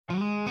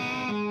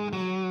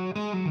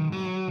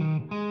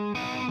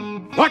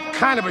What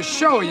kind of a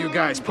show are you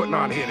guys putting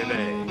on here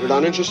today? You're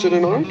not interested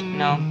in art?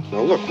 No.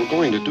 Now look, we're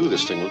going to do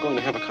this thing. We're going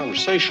to have a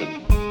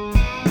conversation.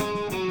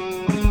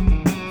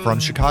 From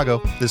Chicago,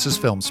 this is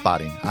Film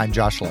Spotting. I'm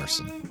Josh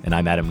Larson. And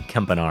I'm Adam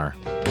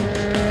Kempenaar.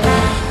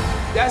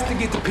 That's to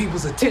get the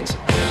people's attention.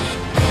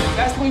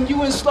 That's when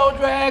you and Slow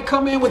Drag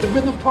come in with the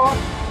rhythm part.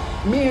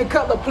 Me and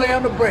Cutler play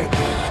on the break.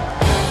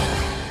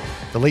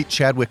 The late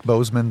Chadwick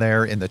Boseman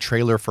there in the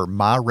trailer for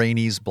Ma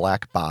Rainey's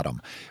Black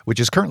Bottom, which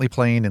is currently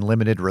playing in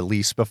limited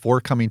release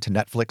before coming to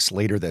Netflix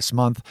later this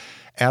month.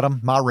 Adam,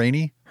 Ma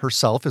Rainey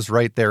herself is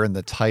right there in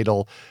the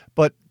title,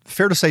 but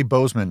fair to say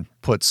Boseman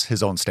puts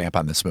his own stamp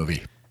on this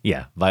movie.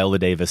 Yeah, Viola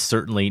Davis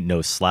certainly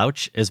no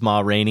slouch as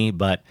Ma Rainey,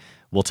 but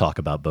we'll talk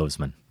about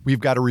Boseman. We've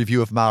got a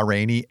review of Ma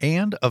Rainey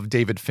and of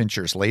David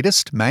Fincher's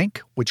latest, Mank,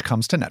 which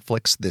comes to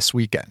Netflix this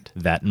weekend.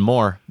 That and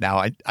more.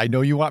 Now, I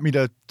know you want me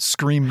to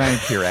scream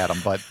Mank here, Adam,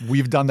 but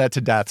we've done that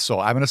to death,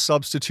 so I'm going to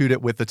substitute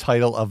it with the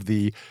title of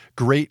the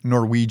great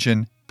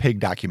Norwegian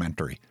pig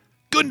documentary,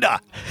 Gunda!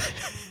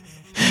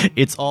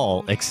 It's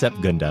all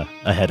except Gunda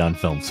ahead on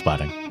Film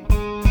Spotting.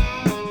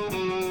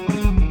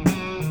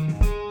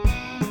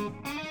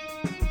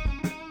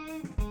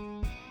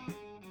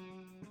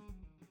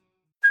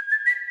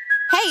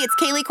 Hey, it's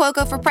Kaylee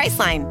Cuoco for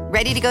Priceline.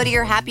 Ready to go to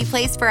your happy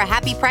place for a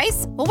happy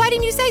price? Well, why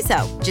didn't you say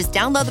so? Just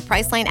download the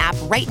Priceline app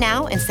right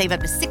now and save up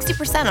to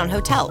 60% on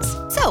hotels.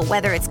 So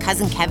whether it's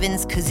Cousin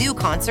Kevin's Kazoo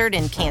Concert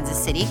in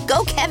Kansas City,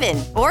 go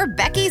Kevin, or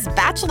Becky's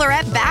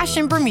Bachelorette Bash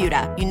in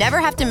Bermuda, you never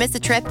have to miss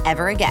a trip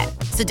ever again.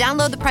 So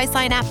download the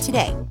Priceline app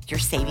today. Your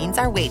savings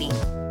are waiting.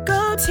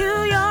 Go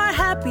to your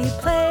happy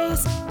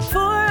place for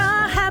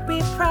a happy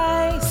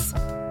price.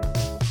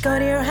 Go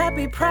to your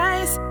happy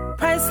price,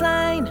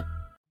 Priceline.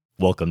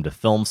 Welcome to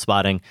Film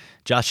Spotting.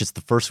 Josh, it's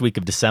the first week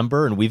of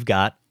December, and we've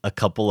got a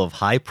couple of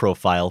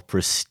high-profile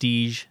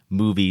prestige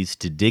movies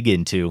to dig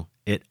into.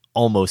 It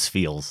almost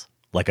feels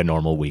like a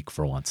normal week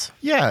for once.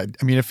 Yeah,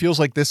 I mean, it feels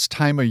like this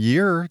time of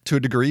year, to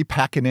a degree,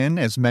 packing in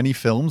as many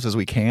films as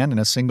we can in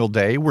a single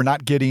day. We're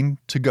not getting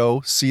to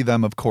go see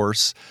them, of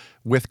course,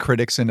 with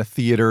critics in a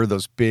theater,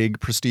 those big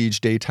prestige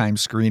daytime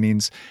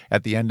screenings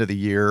at the end of the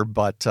year,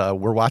 but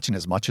we're watching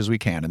as much as we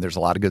can, and there's a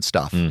lot of good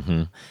stuff.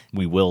 Mm-hmm.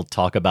 We will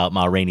talk about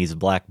Ma Rainey's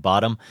Black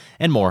Bottom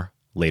and more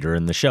later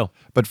in the show.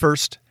 But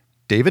first,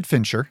 David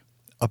Fincher,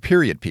 a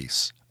period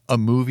piece, a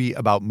movie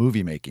about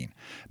movie making.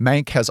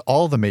 Mank has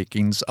all the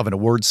makings of an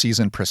award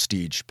season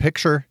prestige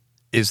picture.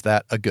 Is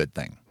that a good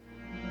thing?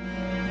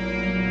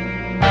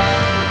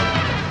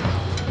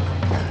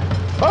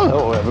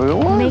 Hello,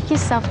 everyone. Make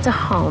yourself to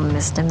home,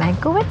 Mr.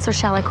 Mankiewicz, or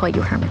shall I call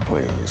you Herman?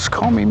 Please,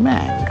 call me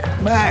Mank.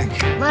 Mank.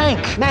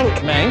 Mank. Mank.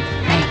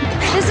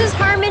 Mank. This is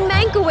Herman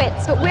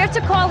Mankiewicz, but we're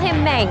to call him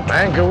Mank.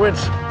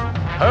 Mankiewicz.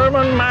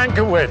 Herman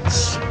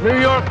Mankiewicz, New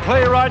York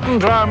playwright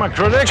and drama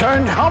critic.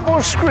 Turned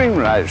humble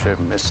screenwriter,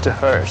 Mr.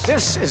 Hearst.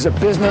 This is a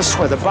business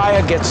where the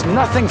buyer gets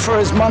nothing for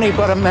his money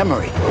but a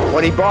memory.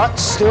 What he bought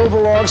still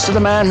belongs to the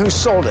man who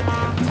sold it.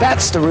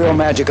 That's the real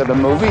magic of the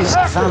movies.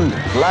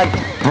 Thunder,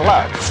 lightning,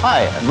 blood,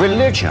 fire,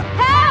 religion.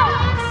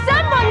 Help!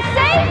 Someone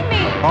save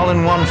me! All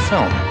in one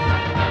film.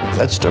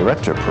 That's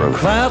director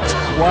proof. That's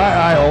why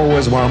I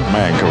always want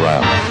Mank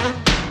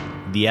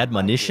around. The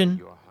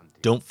admonition,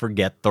 don't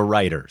forget the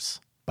writers,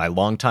 by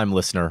longtime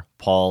listener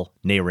Paul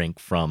Nayrink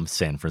from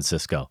San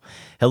Francisco.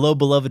 Hello,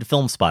 beloved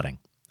Film Spotting.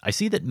 I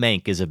see that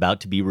Mank is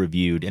about to be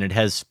reviewed, and it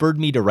has spurred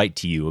me to write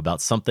to you about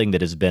something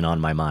that has been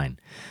on my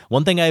mind.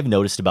 One thing I have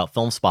noticed about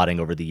Film Spotting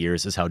over the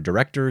years is how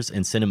directors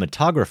and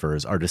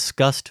cinematographers are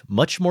discussed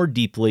much more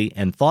deeply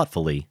and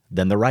thoughtfully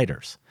than the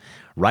writers.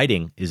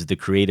 Writing is the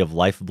creative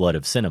lifeblood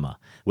of cinema.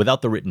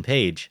 Without the written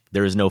page,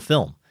 there is no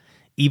film.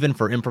 Even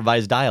for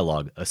improvised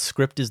dialogue, a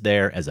script is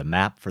there as a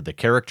map for the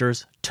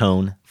characters,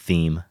 tone,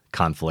 theme,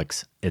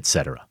 conflicts,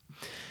 etc.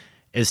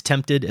 As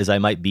tempted as I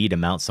might be to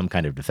mount some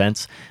kind of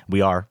defense,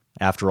 we are,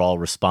 after all,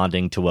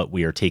 responding to what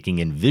we are taking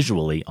in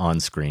visually on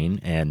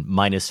screen, and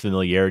minus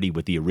familiarity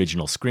with the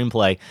original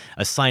screenplay,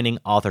 assigning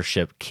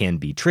authorship can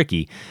be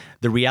tricky.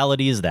 The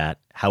reality is that,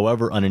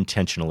 however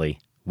unintentionally,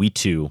 we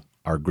too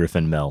are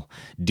Griffin Mill,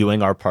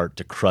 doing our part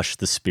to crush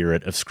the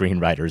spirit of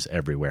screenwriters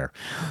everywhere.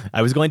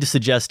 I was going to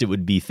suggest it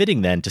would be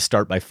fitting then to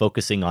start by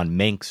focusing on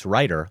Mank's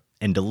writer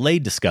and delay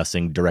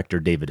discussing director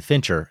David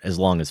Fincher as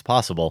long as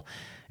possible,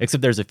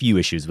 except there's a few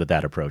issues with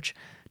that approach.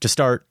 To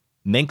start,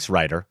 Mank's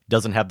writer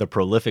doesn't have the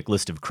prolific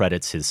list of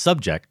credits his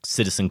subject,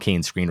 Citizen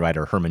Kane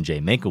screenwriter Herman J.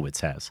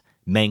 Mankiewicz, has.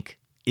 Mank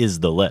is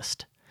the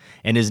list.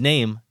 And his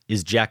name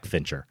is Jack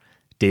Fincher,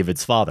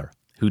 David's father,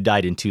 who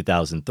died in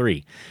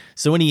 2003.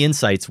 So any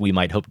insights we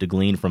might hope to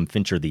glean from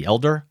Fincher the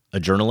Elder, a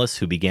journalist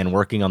who began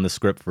working on the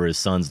script for his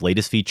son's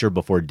latest feature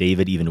before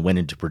David even went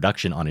into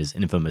production on his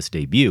infamous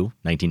debut,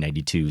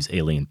 1992's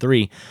Alien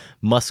 3,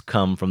 must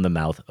come from the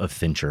mouth of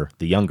Fincher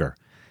the Younger.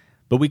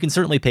 But we can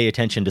certainly pay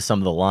attention to some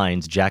of the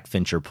lines Jack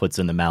Fincher puts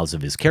in the mouths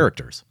of his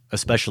characters,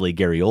 especially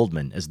Gary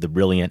Oldman as the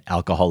brilliant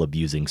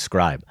alcohol-abusing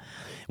scribe.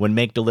 When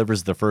Mank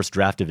delivers the first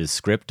draft of his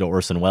script to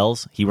Orson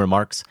Welles, he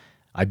remarks,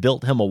 "I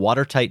built him a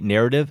watertight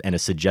narrative and a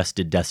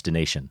suggested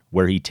destination.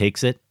 Where he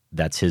takes it,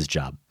 that's his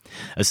job."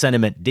 A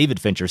sentiment David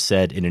Fincher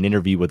said in an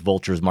interview with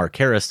Vulture's Mark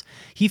Harris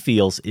he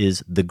feels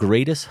is the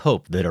greatest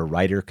hope that a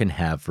writer can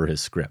have for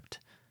his script.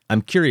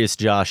 I'm curious,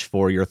 Josh,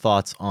 for your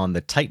thoughts on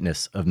the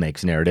tightness of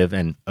Mank's narrative.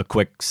 And a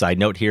quick side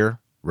note here,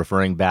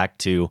 referring back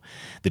to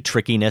the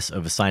trickiness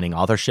of assigning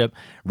authorship,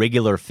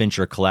 regular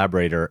Fincher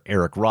collaborator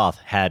Eric Roth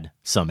had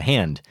some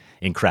hand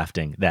in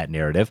crafting that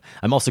narrative.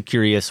 I'm also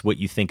curious what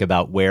you think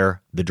about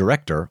where the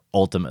director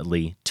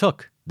ultimately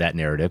took that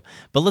narrative.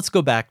 But let's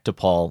go back to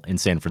Paul in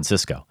San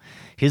Francisco.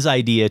 His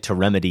idea to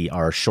remedy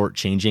our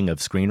shortchanging of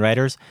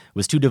screenwriters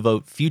was to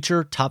devote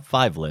future top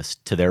 5 lists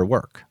to their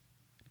work.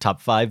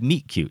 Top 5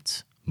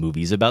 meet-cutes,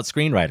 movies about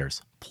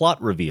screenwriters, plot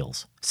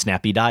reveals,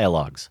 snappy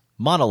dialogues,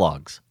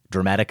 monologues,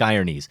 dramatic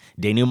ironies,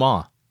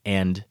 denouement,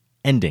 and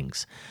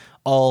endings.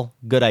 All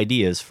good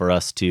ideas for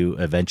us to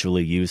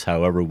eventually use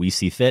however we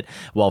see fit,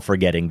 while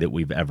forgetting that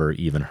we've ever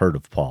even heard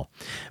of Paul.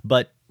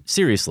 But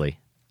seriously,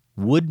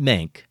 would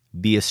Mank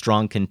be a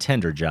strong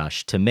contender,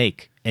 Josh, to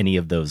make any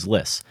of those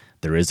lists?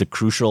 There is a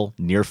crucial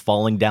near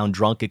falling down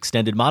drunk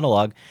extended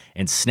monologue,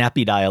 and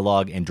snappy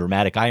dialogue and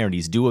dramatic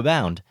ironies do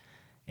abound.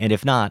 And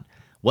if not,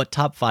 what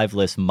top 5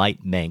 lists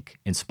might Mank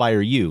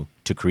inspire you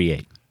to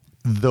create?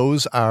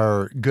 Those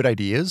are good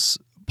ideas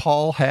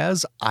Paul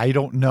has. I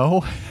don't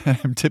know.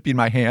 I'm tipping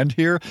my hand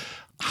here.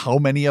 How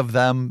many of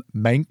them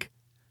Mank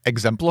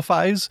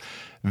exemplifies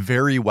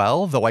very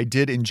well, though I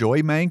did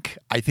enjoy Mank.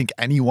 I think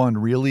anyone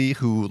really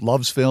who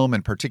loves film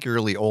and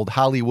particularly old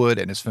Hollywood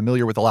and is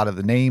familiar with a lot of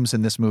the names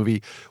in this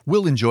movie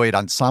will enjoy it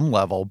on some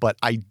level, but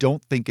I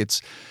don't think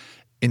it's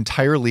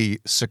entirely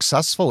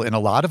successful in a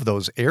lot of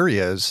those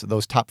areas,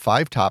 those top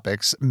 5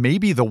 topics.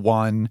 Maybe the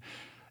one,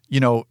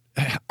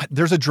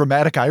 there's a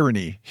dramatic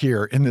irony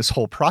here in this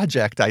whole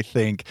project, I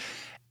think,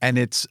 and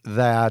it's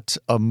that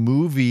a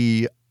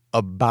movie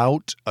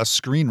about a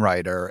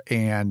screenwriter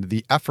and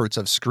the efforts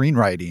of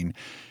screenwriting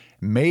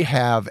may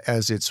have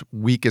as its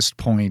weakest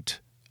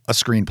point a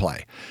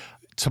screenplay,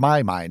 to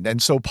my mind.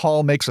 And so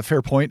Paul makes a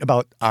fair point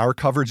about our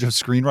coverage of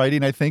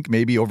screenwriting, I think,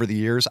 maybe over the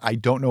years. I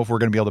don't know if we're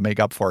going to be able to make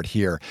up for it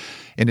here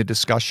in a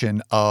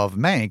discussion of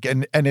Mank.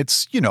 And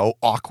it's,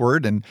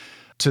 awkward and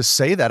to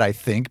say that, I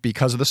think,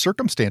 because of the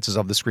circumstances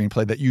of the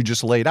screenplay that you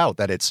just laid out,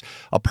 that it's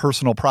a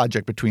personal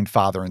project between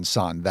father and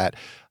son, that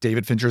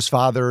David Fincher's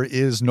father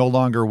is no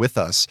longer with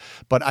us.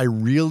 But I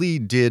really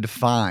did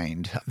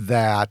find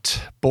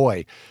that,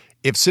 boy,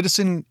 if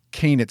Citizen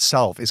Kane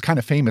itself is kind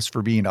of famous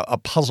for being a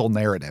puzzle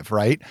narrative,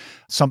 right?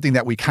 Something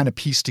that we kind of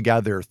piece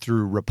together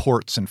through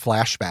reports and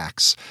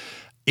flashbacks.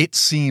 It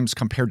seems,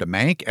 compared to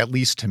Mank, at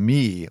least to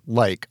me,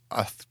 like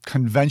a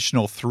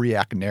conventional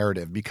 3-act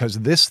narrative, because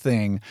this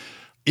thing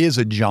is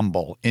a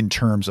jumble in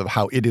terms of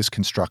how it is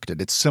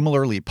constructed. It's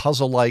similarly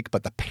puzzle-like,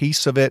 but the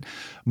pace of it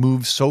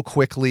moves so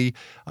quickly.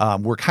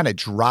 We're kind of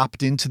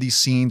dropped into these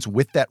scenes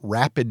with that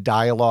rapid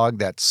dialogue,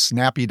 that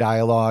snappy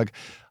dialogue,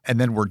 and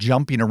then we're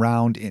jumping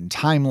around in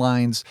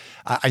timelines.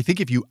 I think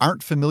if you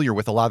aren't familiar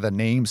with a lot of the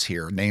names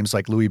here, names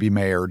like Louis B.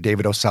 Mayer,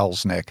 David O.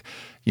 Selznick,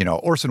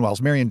 Orson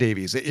Welles, Marion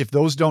Davies, if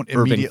those don't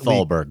immediately—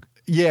 Irving Thalberg.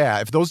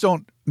 Yeah, if those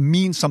don't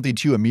mean something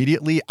to you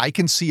immediately, I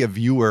can see a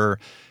viewer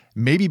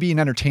maybe being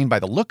entertained by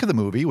the look of the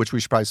movie, which we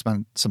should probably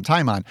spend some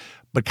time on,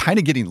 but kind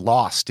of getting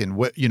lost in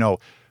what,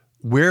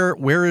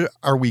 where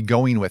are we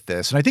going with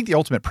this? And I think the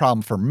ultimate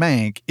problem for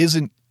Mank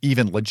isn't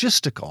even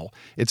logistical.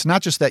 It's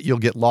not just that you'll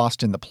get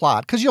lost in the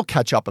plot, because you'll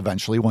catch up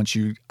eventually once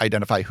you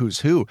identify who's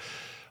who,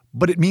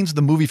 but it means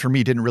the movie for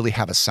me didn't really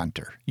have a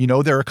center.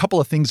 There are a couple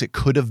of things it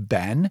could have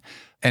been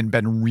and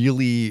been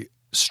really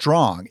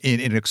strong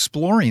in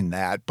exploring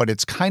that, but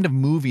it's kind of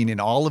moving in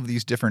all of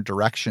these different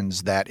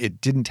directions that it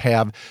didn't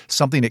have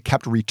something it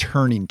kept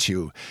returning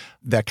to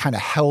that kind of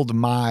held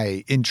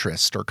my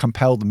interest or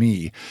compelled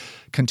me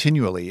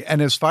continually.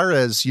 And as far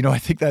as, I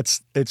think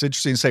it's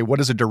interesting to say, what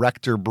does a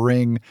director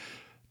bring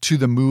to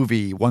the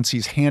movie once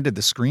he's handed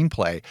the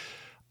screenplay?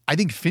 I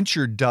think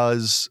Fincher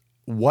does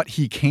what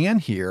he can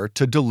here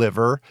to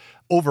deliver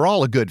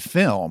overall a good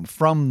film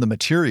from the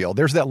material.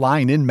 There's that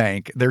line in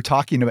Mank. They're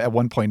talking at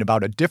one point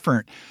about a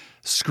different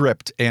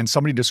script, and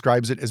somebody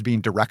describes it as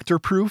being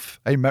director-proof.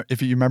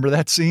 If you remember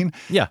that scene.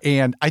 Yeah.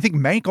 And I think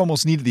Mank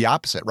almost needed the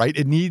opposite, right?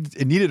 It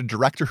needed a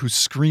director who's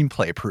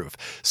screenplay-proof,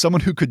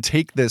 someone who could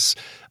take this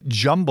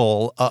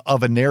jumble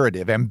of a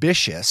narrative,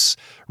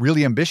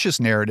 really ambitious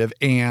narrative,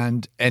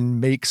 and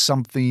make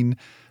something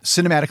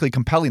cinematically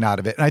compelling out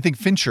of it. And I think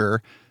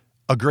Fincher,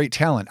 a great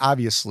talent,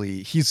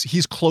 obviously,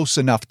 he's close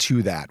enough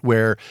to that,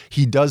 where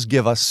he does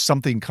give us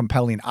something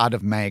compelling out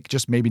of Mank,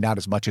 just maybe not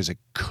as much as it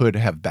could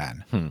have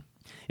been.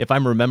 If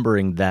I'm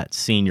remembering that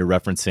scene you're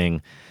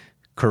referencing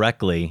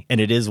correctly, and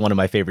it is one of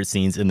my favorite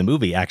scenes in the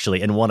movie,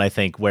 actually, and one I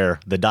think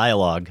where the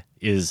dialogue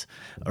is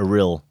a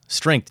real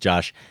strength,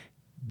 Josh,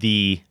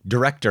 the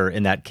director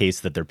in that case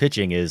that they're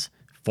pitching is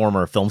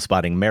former Film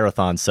Spotting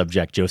Marathon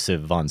subject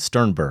Joseph von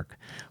Sternberg,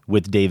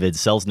 with David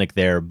Selznick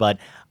there. But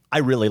I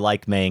really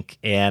like Mank,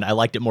 and I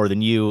liked it more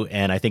than you,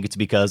 and I think it's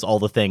because all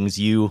the things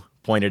you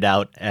pointed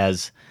out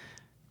as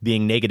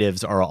being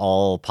negatives are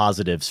all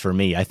positives for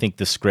me. I think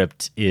the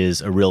script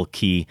is a real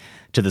key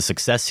to the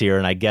success here.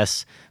 And I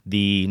guess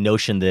the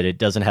notion that it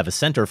doesn't have a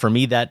center, for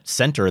me, that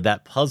center,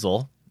 that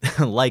puzzle,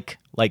 like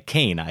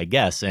Kane, I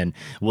guess, and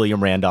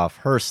William Randolph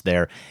Hearst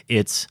there,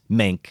 it's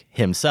Mank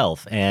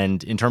himself.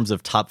 And in terms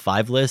of top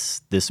 5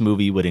 lists, this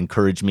movie would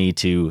encourage me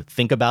to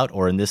think about,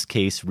 or in this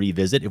case,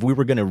 revisit. If we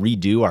were going to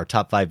redo our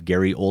top 5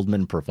 Gary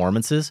Oldman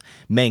performances,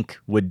 Mank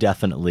would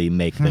definitely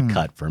make the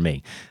cut for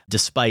me.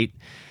 Despite,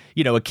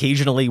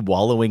 occasionally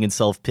wallowing in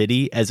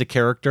self-pity as a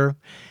character,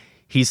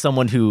 he's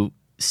someone who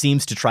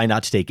seems to try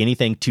not to take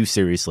anything too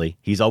seriously.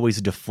 He's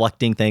always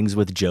deflecting things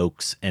with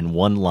jokes and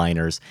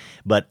one-liners,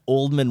 but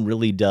Oldman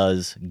really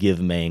does give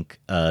Mank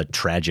a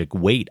tragic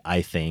weight,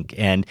 I think,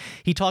 and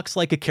he talks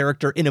like a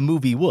character in a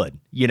movie would.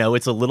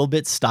 It's a little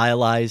bit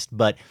stylized,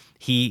 but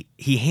he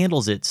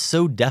handles it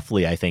so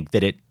deftly, I think,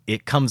 that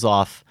it comes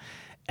off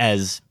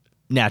as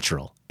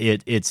natural.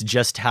 It's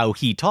just how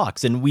he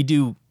talks, and we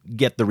do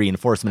get the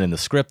reinforcement in the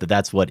script that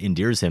that's what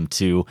endears him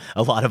to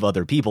a lot of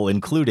other people,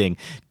 including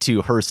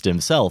to Hearst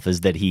himself,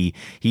 is that he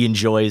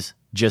enjoys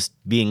just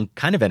being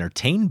kind of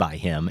entertained by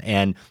him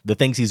and the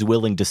things he's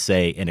willing to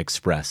say and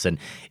express. And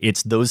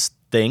it's those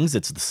things,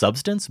 it's the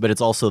substance, but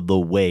it's also the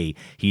way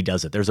he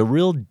does it. There's a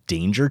real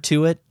danger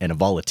to it and a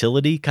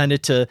volatility kind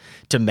of to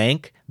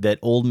Mank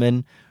that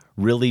Oldman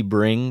really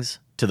brings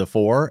to the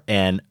fore.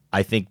 And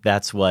I think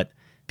that's what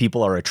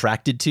people are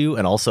attracted to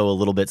and also a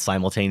little bit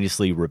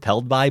simultaneously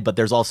repelled by, but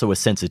there's also a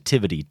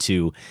sensitivity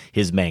to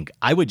his Mank.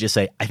 I would just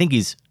say, I think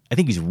he's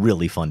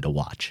really fun to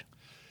watch.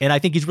 And I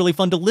think he's really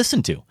fun to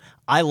listen to.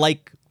 I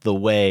like the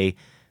way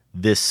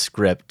this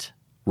script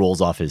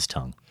rolls off his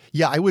tongue.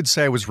 Yeah, I would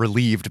say I was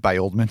relieved by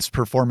Oldman's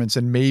performance,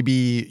 and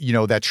maybe,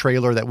 that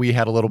trailer that we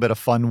had a little bit of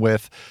fun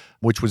with,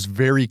 which was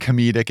very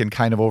comedic and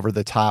kind of over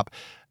the top,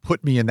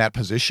 put me in that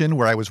position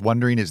where I was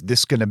wondering, is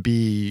this going to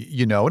be,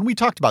 and we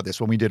talked about this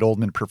when we did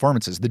Oldman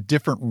performances, the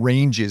different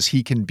ranges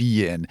he can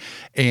be in.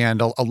 And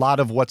a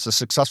lot of what's a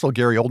successful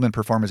Gary Oldman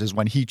performance is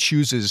when he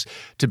chooses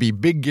to be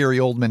big Gary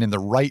Oldman in the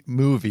right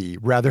movie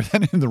rather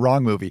than in the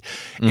wrong movie.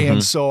 Mm-hmm.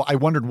 And so I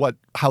wondered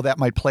how that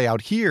might play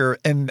out here.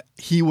 And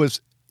he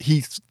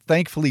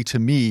thankfully to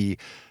me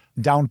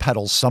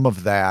downpedals some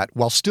of that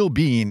while still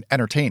being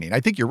entertaining.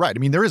 I think you're right. I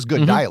mean, there is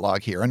good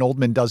dialogue here, and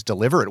Oldman does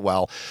deliver it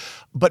well.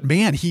 But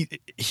man, he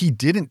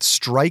didn't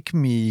strike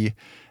me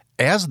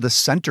as the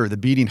center, the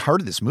beating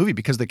heart of this movie,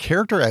 because the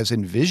character as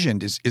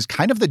envisioned is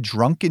kind of the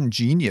drunken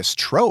genius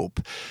trope.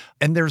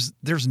 And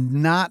there's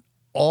not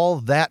all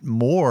that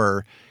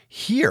more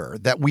here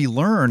that we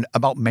learn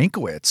about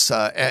Mankiewicz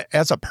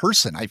as a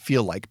person, I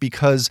feel like,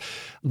 because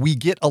we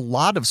get a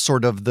lot of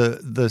sort of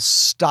the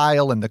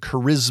style and the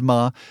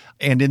charisma,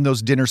 and in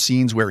those dinner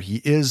scenes where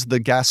he is the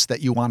guest that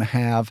you want to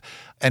have,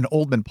 and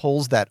Oldman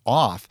pulls that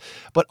off.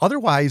 But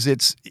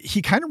otherwise,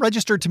 he kind of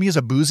registered to me as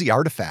a boozy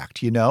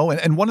artifact,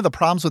 And one of the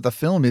problems with the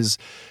film is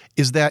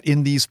that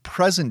in these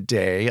present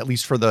day, at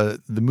least for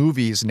the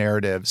movie's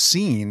narrative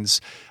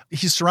scenes,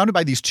 he's surrounded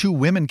by these 2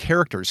 women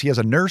characters. He has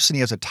a nurse and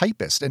he has a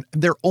typist, and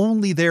they're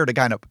only there to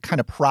kind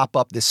of prop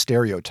up this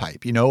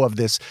stereotype, of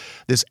this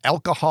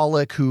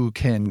alcoholic who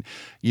can,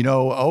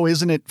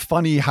 isn't it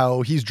funny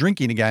how he's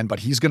drinking again, but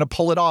he's going to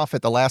pull it off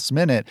at the last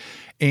minute.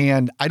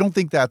 And I don't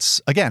think that's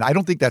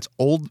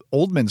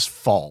Oldman's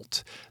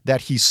fault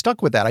that he's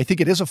stuck with that. I think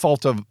it is a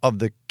fault of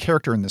the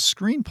character in the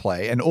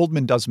screenplay, and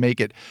Oldman does make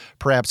it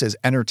perhaps as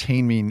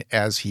entertaining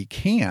as he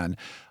can.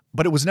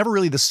 But it was never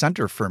really the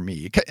center for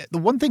me. The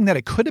one thing that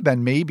it could have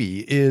been maybe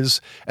is,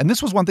 and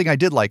this was one thing I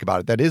did like about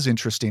it that is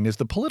interesting, is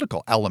the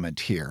political element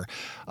here.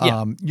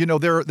 Yeah.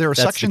 There are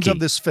sections of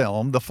this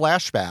film, the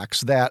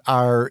flashbacks, that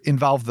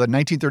involve the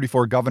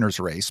 1934 governor's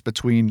race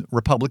between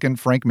Republican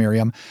Frank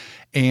Merriam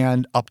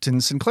and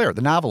Upton Sinclair,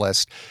 the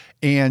novelist.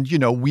 And,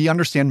 we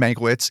understand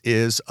Mankiewicz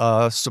is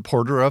a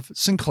supporter of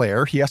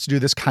Sinclair. He has to do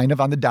this kind of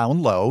on the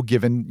down low,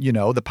 given,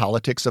 the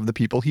politics of the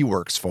people he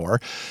works for.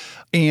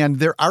 And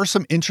there are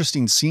some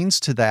interesting scenes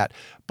to that,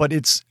 but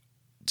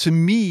to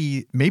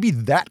me, maybe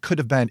that could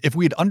have been, if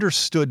we had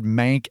understood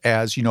Mank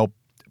as,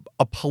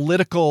 a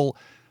political,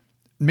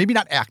 maybe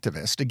not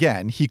activist.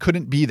 Again, he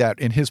couldn't be that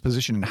in his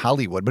position in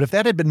Hollywood. But if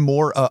that had been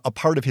more a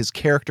part of his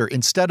character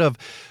instead of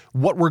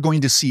what we're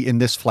going to see in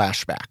this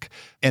flashback,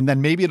 and then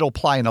maybe it'll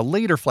apply in a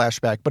later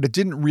flashback, but it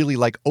didn't really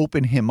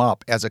open him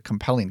up as a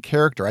compelling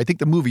character. I think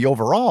the movie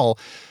overall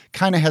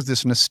kind of has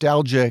this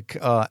nostalgic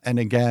and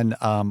again,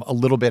 a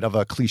little bit of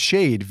a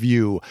cliched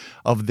view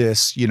of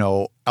this,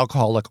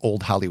 alcoholic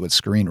old Hollywood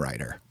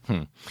screenwriter.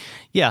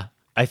 Yeah,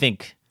 I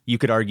think you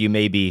could argue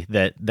maybe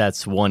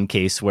that's one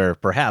case where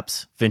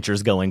perhaps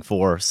Fincher's going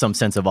for some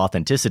sense of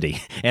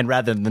authenticity. And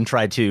rather than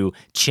try to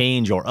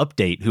change or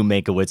update who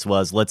Mankiewicz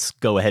was, let's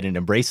go ahead and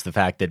embrace the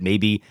fact that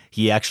maybe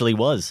he actually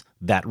was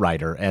that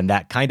writer and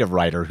that kind of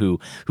writer who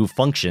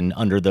function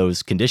under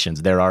those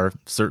conditions. There are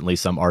certainly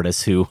some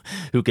artists who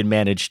can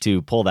manage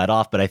to pull that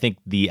off. But I think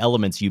the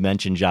elements you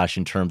mentioned, Josh,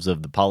 in terms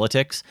of the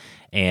politics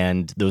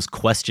and those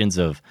questions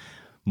of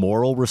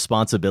moral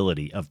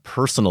responsibility, of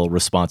personal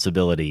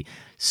responsibility,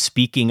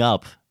 speaking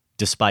up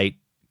despite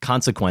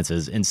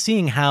consequences, and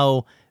seeing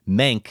how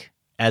Mank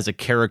as a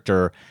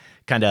character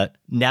kind of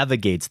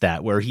navigates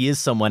that, where he is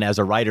someone as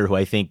a writer who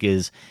I think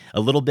is a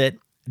little bit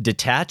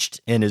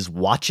detached and is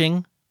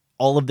watching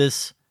all of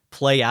this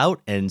play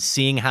out and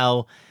seeing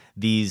how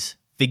these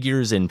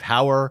figures in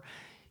power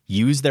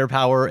use their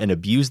power and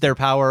abuse their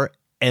power.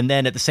 And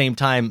then at the same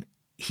time,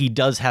 he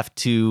does have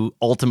to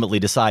ultimately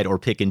decide or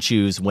pick and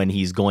choose when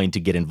he's going to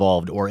get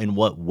involved or in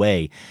what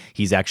way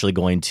he's actually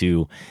going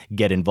to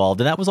get involved.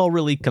 And that was all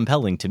really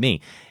compelling to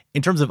me.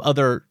 In terms of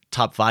other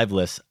top 5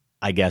 lists,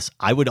 I guess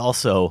I would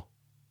also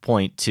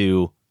point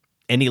to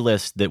any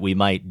list that we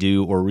might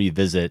do or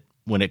revisit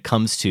when it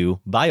comes to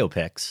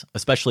biopics,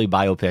 especially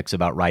biopics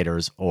about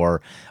writers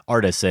or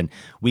artists. And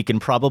we can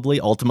probably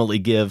ultimately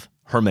give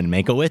Herman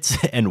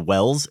Mankiewicz and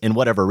Wells, in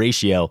whatever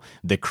ratio,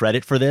 the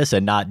credit for this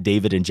and not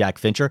David and Jack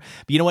Fincher.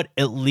 But you know what?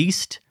 At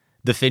least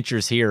the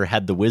Finchers here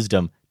had the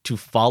wisdom to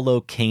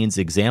follow Kane's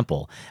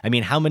example. I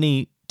mean, how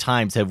many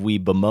times have we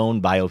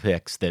bemoaned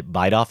biopics that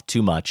bite off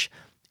too much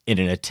in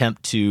an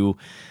attempt to,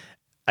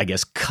 I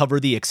guess, cover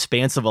the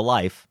expanse of a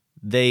life?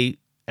 They,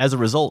 as a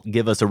result,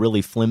 give us a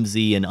really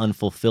flimsy and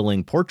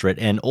unfulfilling portrait.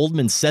 And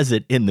Oldman says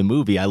it in the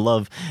movie. I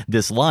love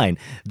this line.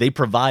 They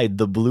provide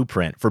the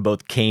blueprint for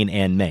both Kane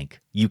and Mank.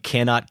 You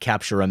cannot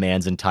capture a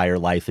man's entire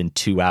life in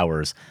 2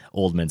 hours,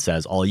 Oldman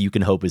says. All you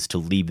can hope is to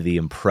leave the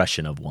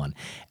impression of one.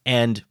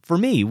 And for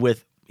me,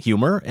 with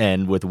humor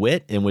and with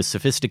wit and with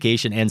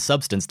sophistication and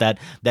substance, that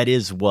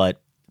is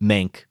what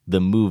Mank,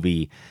 the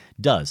movie,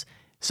 does.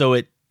 So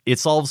it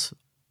solves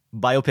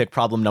biopic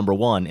problem number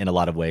 1 in a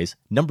lot of ways.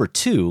 Number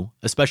 2,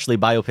 especially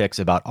biopics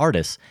about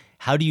artists,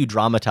 how do you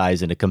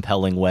dramatize in a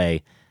compelling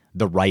way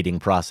the writing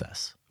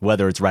process,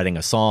 whether it's writing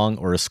a song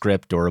or a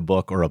script or a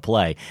book or a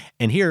play?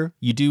 And here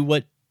you do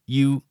what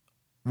you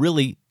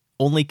really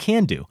only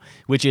can do,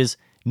 which is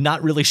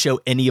not really show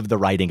any of the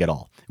writing at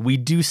all. We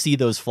do see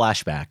those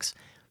flashbacks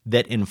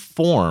that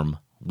inform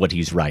what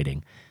he's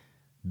writing,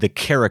 the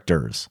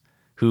characters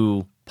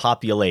who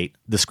populate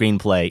the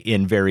screenplay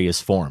in various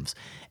forms.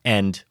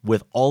 And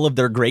with all of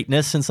their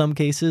greatness in some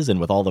cases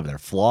and with all of their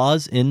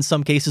flaws in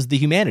some cases, the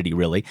humanity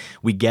really,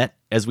 we get,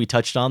 as we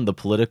touched on, the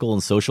political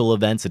and social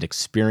events and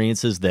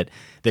experiences that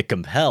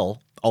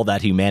compel all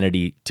that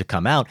humanity to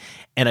come out.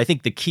 And I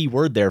think the key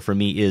word there for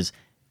me is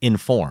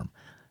inform,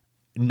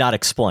 not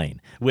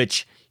explain,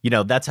 which,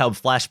 that's how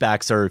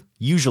flashbacks are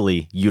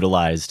usually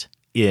utilized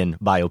in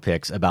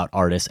biopics about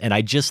artists. And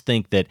I just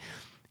think that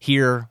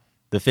here,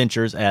 the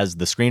Finchers, as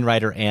the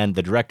screenwriter and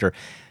the director,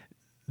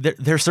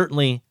 they're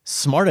certainly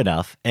smart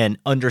enough and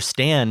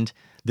understand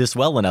this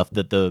well enough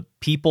that the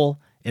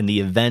people and the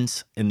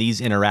events and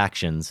these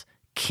interactions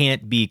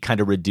can't be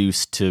kind of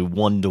reduced to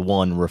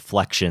one-to-one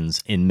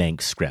reflections in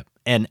Mank's script.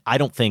 And I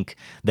don't think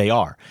they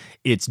are.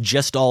 It's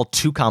just all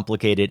too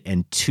complicated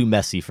and too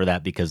messy for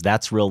that, because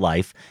that's real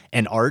life,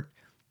 and art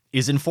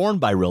is informed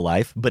by real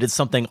life, but it's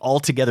something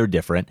altogether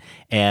different.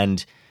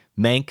 And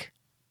Mank,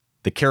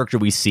 the character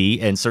we see,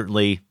 and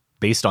certainly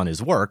based on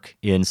his work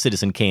in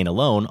Citizen Kane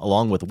alone,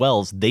 along with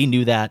Wells, they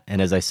knew that.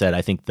 And as I said,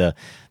 I think the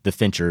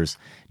Finchers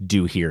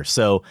do here.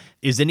 So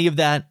is any of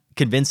that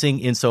convincing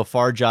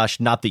insofar, Josh?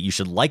 Not that you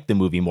should like the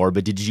movie more,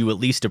 but did you at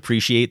least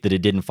appreciate that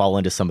it didn't fall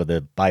into some of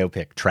the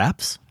biopic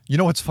traps?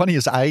 What's funny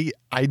is I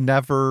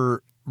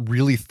never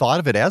really thought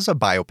of it as a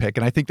biopic,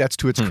 and I think that's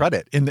to its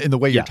credit in the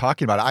way you're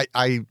talking about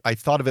it. I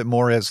thought of it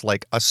more as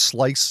like a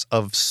slice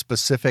of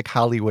specific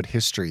Hollywood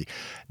history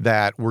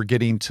that we're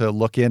getting to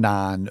look in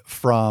on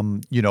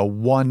from,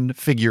 one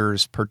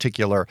figure's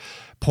particular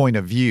point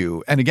of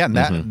view. And again,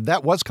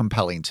 that was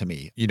compelling to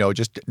me,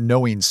 just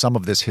knowing some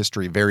of this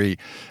history very,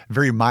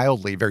 very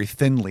mildly, very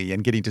thinly,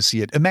 and getting to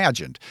see it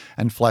imagined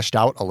and fleshed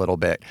out a little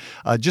bit.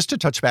 Just to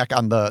touch back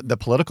on the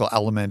political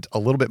element a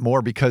little bit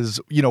more,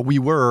 because, we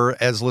were,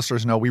 as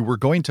listeners know, we were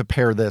going to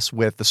pair this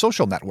with The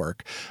Social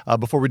Network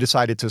before we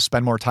decided to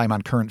spend more time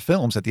on current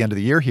films at the end of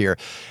the year here.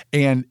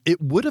 And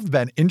it would have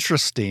been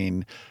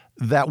interesting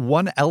that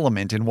one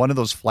element in one of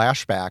those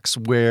flashbacks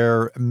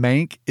where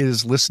Mank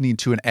is listening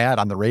to an ad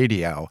on the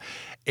radio,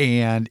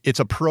 and it's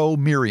a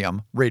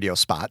pro-Miriam radio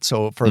spot,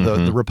 so for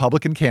the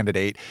Republican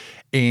candidate,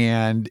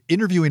 and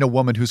interviewing a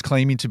woman who's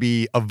claiming to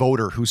be a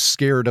voter who's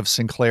scared of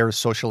Sinclair's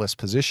socialist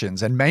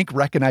positions. And Mank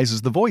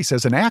recognizes the voice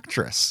as an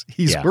actress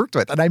he's worked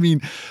with. And I mean,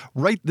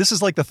 this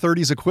is like the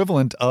 30s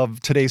equivalent of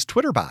today's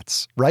Twitter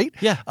bots, right?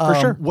 Yeah, for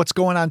sure. What's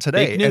going on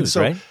today. Fake news, and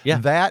so right? Yeah.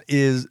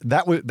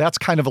 That's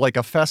kind of like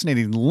a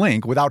fascinating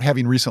link. Without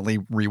having recently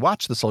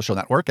rewatched The Social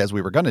Network, as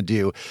we were going to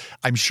do,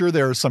 I'm sure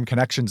there are some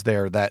connections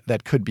there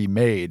that could be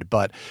made.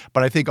 But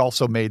I think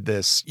also made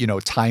this,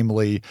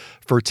 timely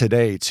for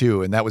today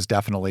too. And that was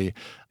definitely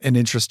an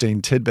interesting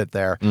tidbit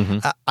there.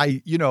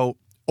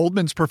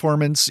 Oldman's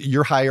performance,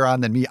 you're higher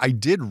on than me. I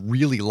did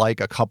really like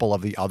a couple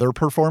of the other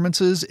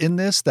performances in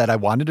this that I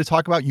wanted to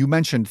talk about. You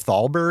mentioned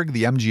Thalberg,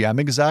 the MGM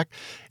exec.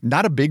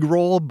 Not a big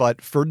role,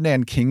 but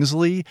Ferdinand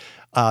Kingsley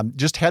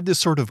just had this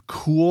sort of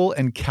cool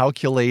and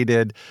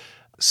calculated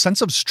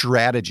sense of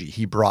strategy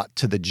he brought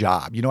to the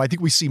job. I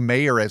think we see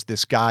Mayer as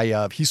this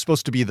guy he's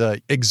supposed to be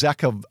the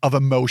exec of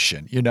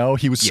emotion.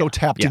 He was so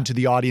tapped into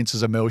the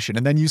audience's emotion.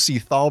 And then you see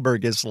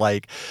Thalberg as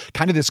like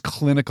kind of this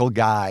clinical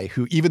guy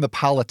who even the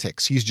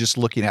politics, he's just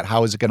looking at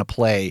how is it going to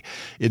play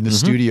in the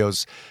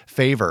studio's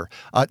favor.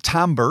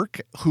 Tom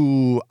Burke,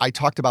 who I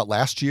talked about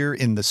last year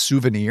in The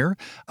Souvenir,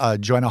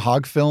 Joanna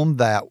Hogg film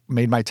that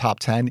made my top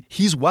 10,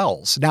 he's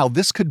Welles. Now,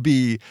 this could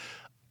be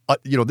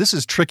this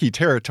is tricky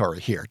territory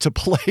here to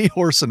play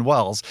Orson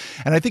Welles.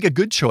 And I think a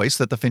good choice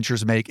that the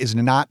Finchers make is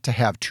not to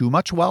have too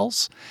much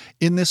Welles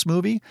in this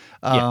movie.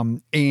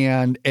 And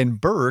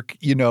Burke,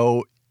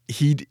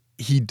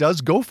 he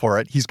does go for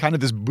it. He's kind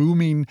of this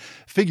booming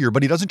figure,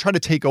 but he doesn't try to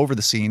take over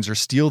the scenes or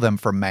steal them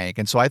from Mank.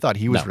 And so I thought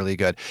he was really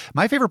good.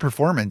 My favorite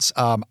performance,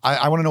 I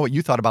want to know what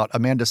you thought about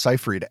Amanda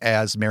Seyfried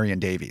as Marion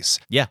Davies.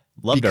 Yeah,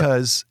 loved her.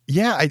 Because,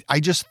 I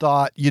just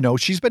thought,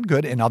 she's been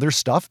good in other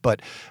stuff,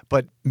 but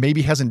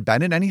maybe hasn't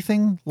been in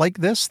anything like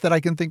this that I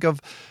can think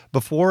of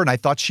before. And I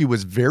thought she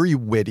was very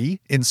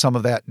witty in some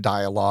of that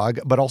dialogue,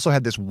 but also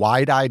had this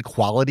wide-eyed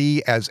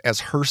quality as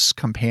Hearst's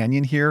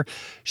companion here.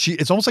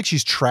 It's almost like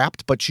she's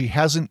trapped, but she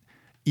hasn't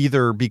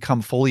either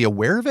become fully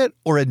aware of it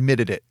or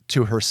admitted it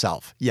to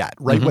herself yet,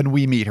 right when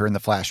we meet her in the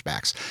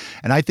flashbacks.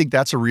 And I think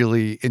that's a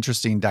really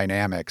interesting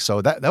dynamic.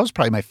 So that was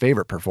probably my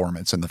favorite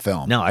performance in the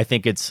film. No, I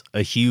think it's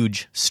a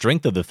huge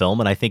strength of the film,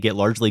 and I think it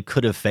largely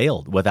could have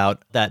failed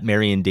without that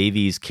Marion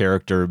Davies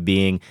character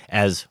being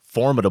as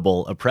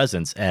formidable a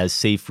presence as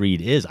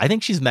Seyfried is. I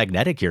think she's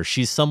magnetic here.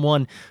 She's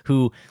someone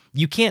who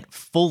you can't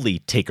fully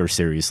take her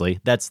seriously.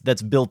 That's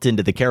built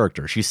into the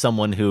character. She's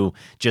someone who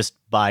just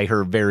by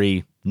her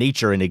very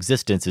nature and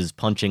existence is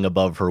punching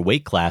above her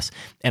weight class.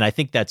 And I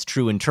think that's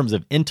true in terms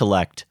of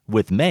intellect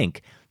with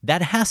Mank.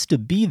 That has to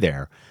be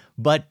there.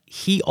 But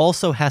he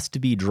also has to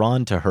be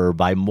drawn to her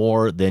by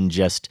more than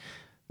just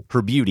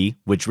her beauty,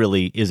 which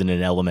really isn't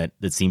an element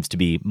that seems to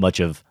be much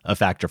of a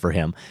factor for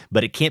him.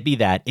 But it can't be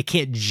that. It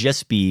can't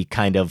just be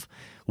kind of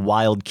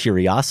wild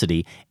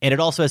curiosity. And it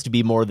also has to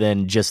be more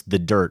than just the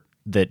dirt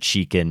that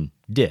she can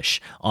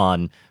dish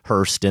on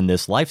Hearst in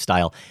this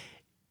lifestyle.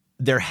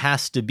 There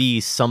has to be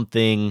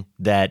something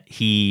that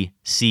he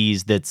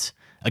sees that's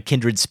a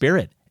kindred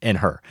spirit in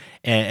her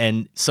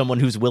and someone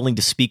who's willing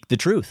to speak the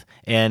truth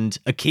and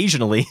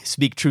occasionally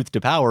speak truth to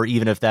power,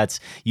 even if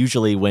that's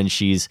usually when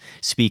she's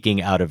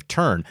speaking out of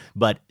turn.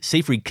 But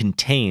Seyfried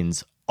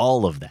contains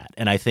all of that.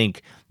 And I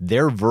think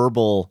their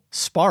verbal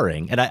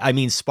sparring, and I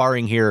mean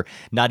sparring here,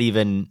 not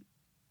even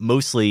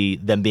mostly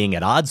them being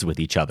at odds with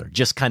each other,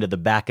 just kind of the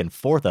back and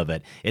forth of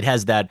it. It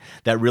has that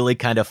really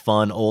kind of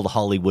fun old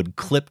Hollywood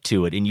clip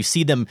to it. And you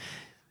see them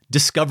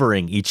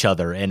discovering each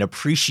other and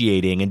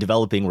appreciating and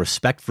developing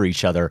respect for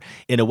each other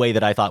in a way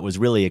that I thought was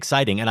really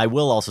exciting. And I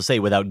will also say,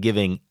 without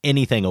giving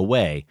anything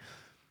away,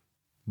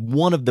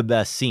 one of the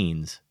best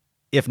scenes,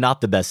 if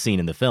not the best scene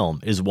in the film,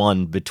 is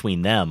one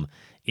between them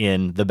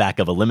in the back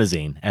of a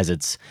limousine as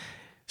it's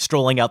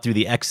strolling out through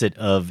the exit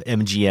of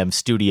MGM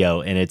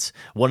Studio. And it's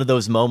one of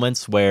those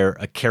moments where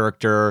a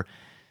character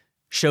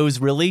shows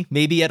really,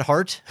 maybe at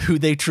heart, who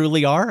they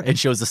truly are and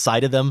shows a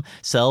side of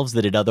themselves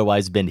that had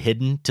otherwise been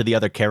hidden to the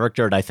other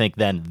character. And I think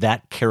then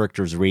that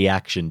character's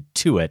reaction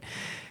to it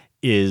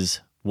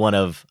is one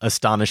of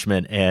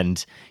astonishment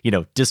and,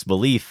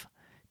 disbelief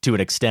to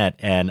an extent.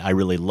 And I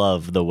really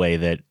love the way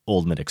that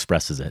Oldman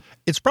expresses it.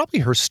 It's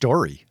probably her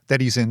story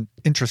that he's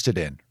interested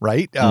in,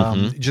 right?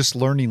 Just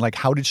learning, like,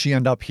 how did she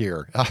end up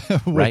here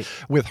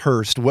with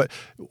Hearst? What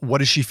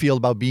does she feel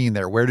about being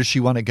there? Where does she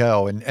want to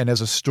go? And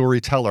as a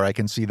storyteller, I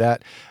can see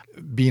that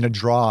being a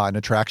draw and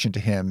attraction to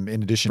him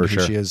in addition to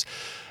who she is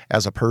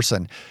as a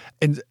person.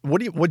 And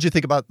what'd you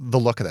think about the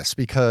look of this?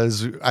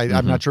 Because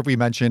I'm not sure if we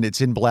mentioned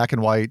it's in black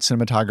and white,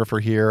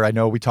 cinematographer here. I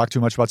know we talk too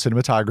much about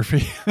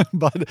cinematography,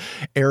 but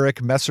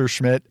Eric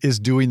Messerschmidt is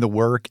doing the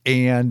work.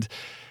 And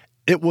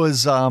it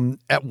was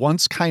at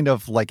once kind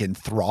of like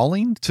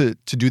enthralling to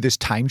do this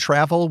time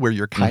travel where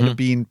you're kind of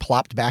being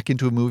plopped back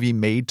into a movie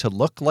made to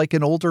look like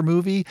an older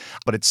movie,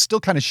 but it's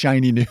still kind of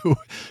shiny new,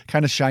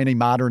 kind of shiny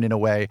modern in a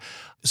way.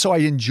 So I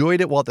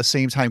enjoyed it while at the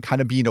same time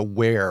kind of being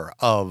aware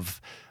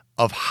of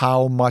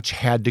how much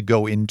had to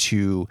go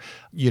into,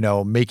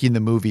 making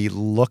the movie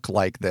look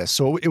like this.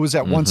 So it was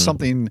at once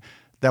something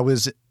that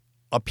was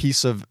a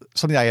piece of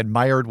something I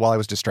admired while I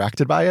was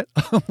distracted by it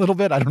a little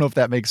bit. I don't know if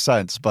that makes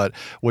sense, but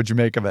what'd you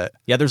make of it?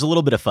 Yeah, there's a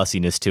little bit of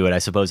fussiness to it, I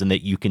suppose, in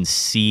that you can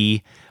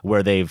see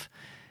where they've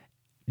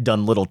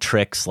done little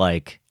tricks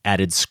like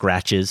added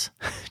scratches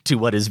to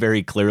what is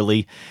very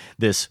clearly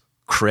this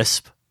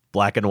crisp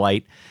black and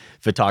white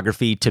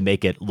photography to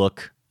make it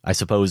look, I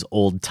suppose,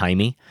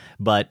 old-timey,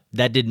 but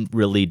that didn't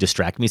really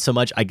distract me so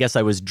much. I guess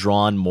I was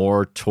drawn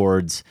more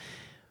towards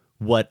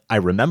what I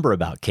remember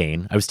about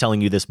Kane. I was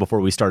telling you this before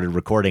we started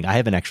recording. I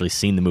haven't actually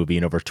seen the movie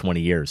in over 20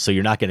 years, so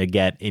you're not going to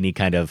get any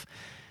kind of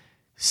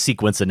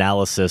sequence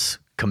analysis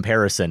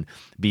comparison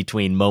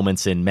between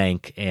moments in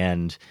Mank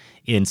and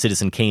in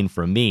Citizen Kane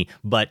from me,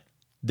 but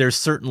there's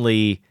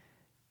certainly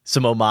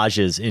some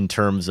homages in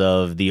terms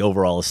of the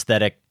overall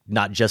aesthetic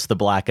not just the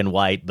black and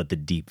white, but the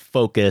deep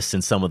focus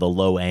and some of the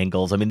low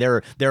angles. I mean,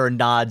 there are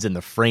nods in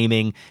the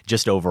framing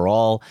just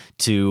overall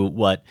to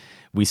what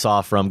we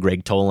saw from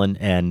Greg Tolan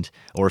and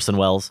Orson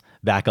Welles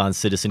back on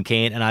Citizen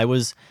Kane, and I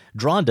was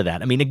drawn to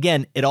that. I mean,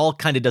 again, it all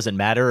kind of doesn't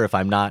matter if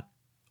I'm not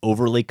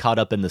overly caught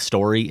up in the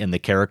story and the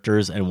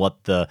characters and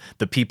what the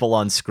people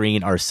on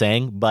screen are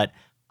saying, but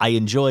I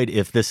enjoyed,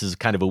 if this is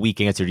kind of a weak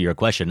answer to your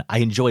question, I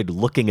enjoyed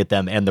looking at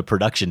them and the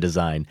production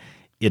design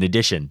in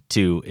addition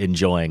to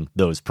enjoying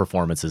those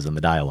performances and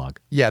the dialogue.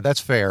 Yeah, that's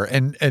fair.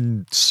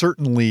 And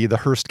certainly the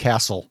Hearst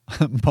Castle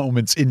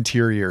moments,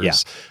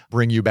 interiors,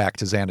 bring you back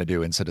to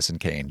Xanadu and Citizen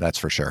Kane. That's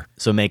for sure.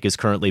 So Mank is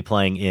currently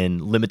playing in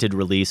limited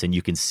release, and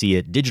you can see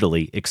it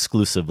digitally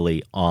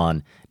exclusively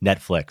on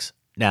Netflix.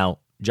 Now,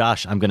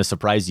 Josh, I'm going to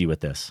surprise you with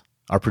this.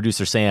 Our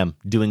producer, Sam,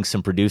 doing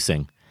some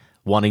producing,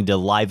 wanting to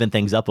liven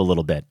things up a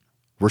little bit.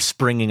 We're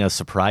springing a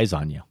surprise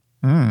on you.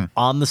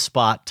 On the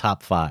spot,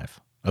 top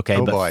 5. Okay,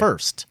 oh, but boy.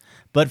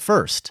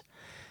 first,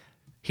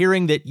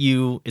 hearing that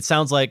you, it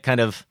sounds like kind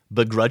of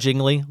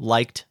begrudgingly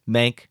liked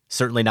Mank,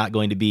 certainly not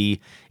going to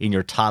be in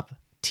your top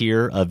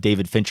tier of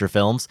David Fincher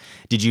films.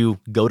 Did you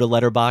go to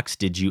Letterboxd?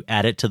 Did you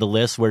add it to the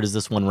list? Where does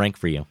this one rank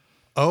for you?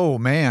 Oh,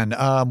 man.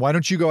 Why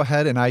don't you go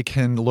ahead and I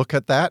can look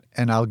at that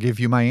and I'll give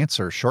you my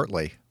answer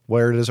shortly.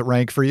 Where does it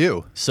rank for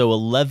you? So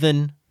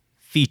 11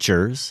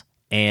 features,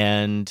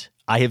 and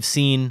I have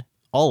seen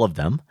all of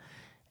them.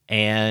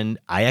 And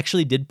I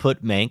actually did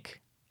put Mank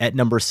at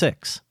number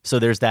 6. So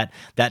there's that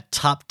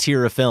top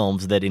tier of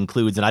films that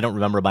includes, and I don't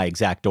remember my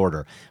exact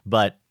order,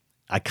 but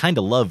I kind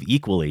of love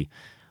equally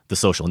The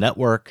Social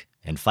Network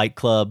and Fight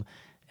Club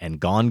and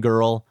Gone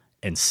Girl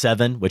and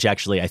Seven, which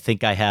actually I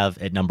think I have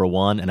at number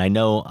 1. And I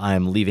know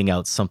I'm leaving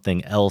out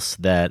something else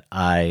that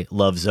I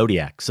love,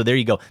 Zodiac. So there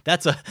you go.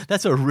 That's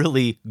a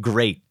really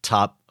great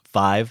top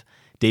 5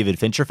 David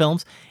Fincher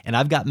films. And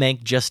I've got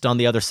Mank just on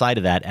the other side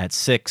of that at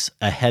 6,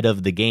 ahead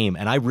of The Game.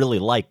 And I really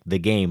like The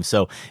Game.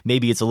 So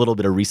maybe it's a little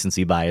bit of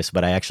recency bias,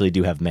 but I actually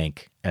do have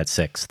Mank at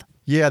 6th.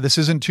 Yeah, this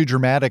isn't too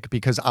dramatic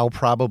because I'll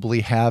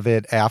probably have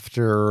it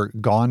after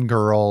Gone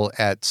Girl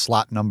at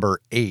slot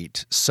number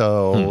 8.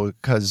 So,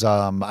 because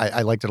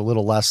I liked it a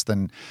little less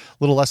than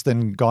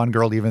Gone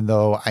Girl, even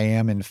though I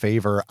am in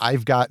favor.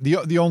 I've got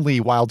the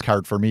only wild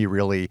card for me,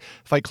 really.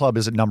 Fight Club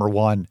is at number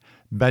 1.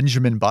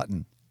 Benjamin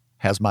Button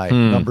has my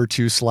number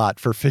 2 slot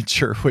for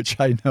Fincher, which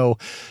I know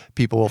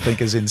people will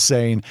think is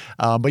insane.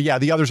 But yeah,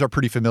 the others are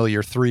pretty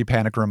familiar. 3,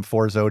 Panic Room,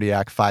 4,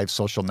 Zodiac, 5,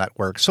 Social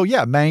Network. So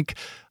yeah, Mank,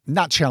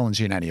 not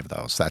challenging any of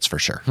those, that's for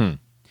sure.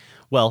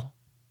 Well,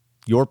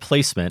 your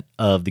placement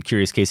of The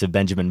Curious Case of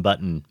Benjamin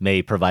Button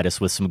may provide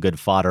us with some good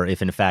fodder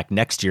if, in fact,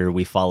 next year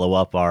we follow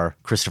up our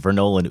Christopher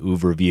Nolan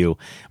oeuvre review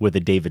with a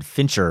David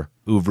Fincher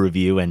oeuvre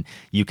review, and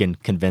you can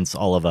convince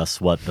all of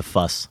us what the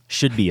fuss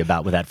should be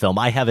about with that film.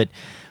 I have it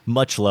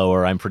much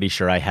lower. I'm pretty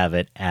sure I have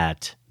it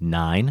at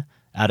 9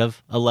 out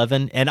of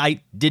 11, and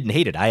I didn't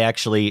hate it. I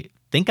actually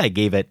think I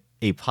gave it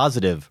a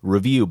positive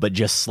review, but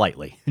just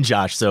slightly,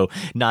 Josh, so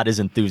not as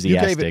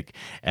enthusiastic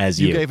as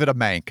you. You gave it a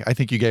Mank. I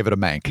think you gave it a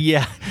Mank.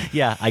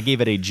 Yeah, I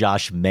gave it a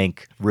Josh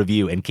Mank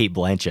review, and Cate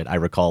Blanchett, I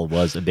recall,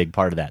 was a big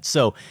part of that.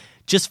 So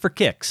just for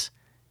kicks,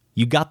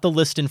 you got the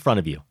list in front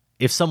of you.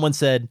 If someone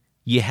said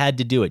you had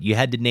to do it, you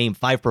had to name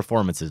 5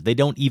 performances, they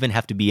don't even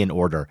have to be in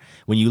order.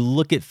 When you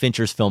look at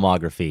Fincher's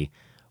filmography,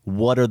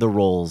 what are the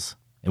roles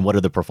and what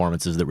are the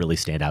performances that really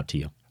stand out to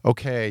you?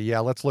 Okay, yeah,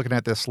 let's look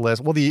at this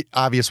list. Well, the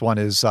obvious one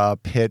is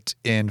Pitt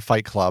in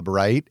Fight Club,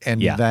 right?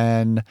 And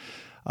then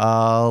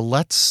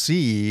let's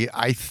see.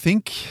 I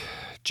think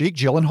Jake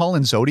Gyllenhaal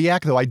in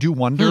Zodiac, though I do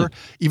wonder,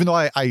 even though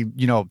I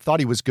thought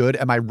he was good,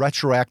 am I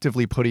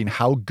retroactively putting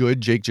how good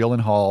Jake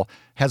Gyllenhaal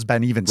has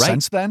been even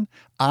since then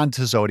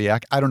onto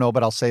Zodiac? I don't know,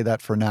 but I'll say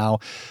that for now.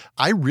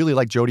 I really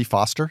like Jodie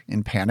Foster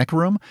in Panic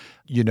Room.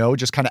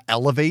 Just kind of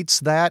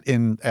elevates that,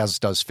 as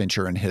does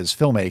Fincher in his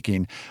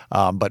filmmaking,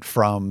 but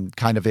from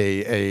kind of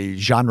a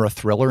genre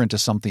thriller into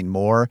something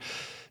more.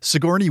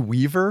 Sigourney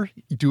Weaver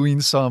doing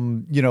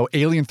some,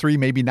 Alien 3,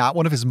 maybe not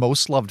one of his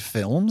most loved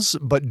films,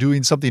 but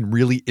doing something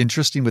really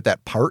interesting with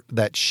that part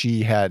that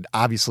she had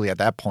obviously at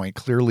that point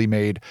clearly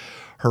made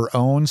her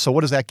own. So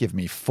what does that give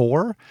me?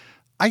 4?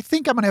 I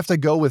think I'm going to have to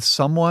go with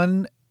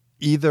someone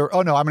I'm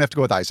going to have to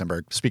go with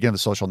Eisenberg. Speaking of The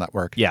Social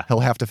Network. Yeah.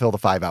 He'll have to fill the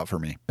 5 out for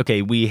me.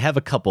 Okay, we have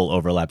a couple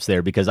overlaps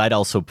there because I'd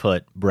also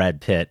put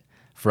Brad Pitt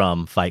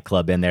from Fight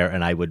Club in there,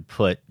 and I would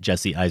put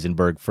Jesse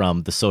Eisenberg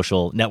from The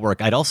Social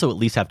Network. I'd also at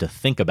least have to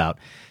think about,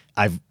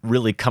 I've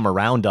really come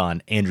around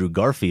on Andrew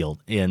Garfield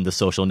in The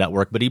Social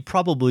Network, but he'd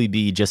probably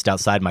be just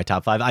outside my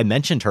top 5. I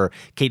mentioned her,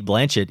 Cate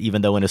Blanchett,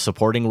 even though in a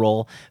supporting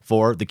role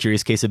for The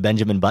Curious Case of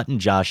Benjamin Button,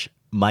 Josh,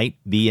 might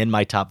be in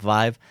my top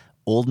 5.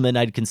 Oldman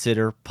I'd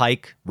consider.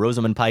 Pike,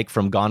 Rosamund Pike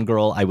from Gone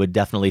Girl, I would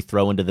definitely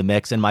throw into the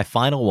mix. And my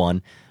final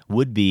one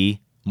would be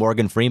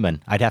Morgan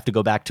Freeman. I'd have to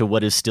go back to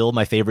what is still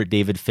my favorite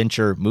David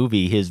Fincher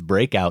movie, his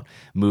breakout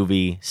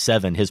movie,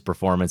 Seven, his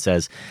performance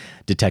as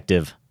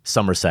Detective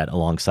Somerset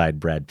alongside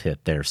Brad Pitt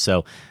there.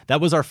 So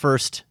that was our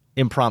first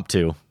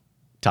impromptu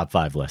top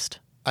 5 list.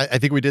 I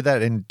think we did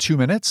that in 2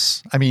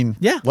 minutes. I mean,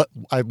 yeah,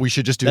 we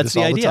should just do That's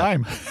this all the the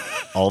time.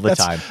 All the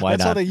time. Why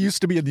that's not? how they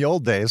used to be in the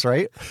old days,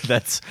 right?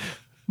 That's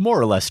more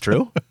or less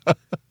true.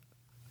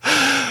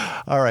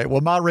 All right.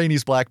 Well, Ma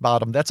Rainey's Black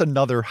Bottom, that's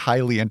another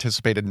highly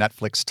anticipated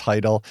Netflix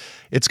title.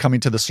 It's coming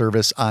to the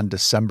service on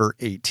December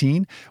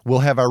 18. We'll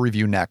have our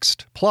review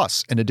next.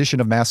 Plus, an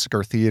edition of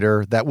Massacre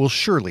Theater that will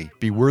surely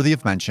be worthy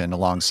of mention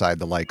alongside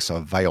the likes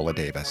of Viola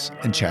Davis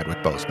and Chadwick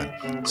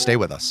Boseman. Stay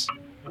with us.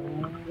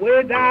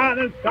 Way down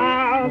in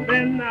South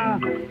in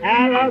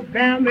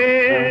Alabama,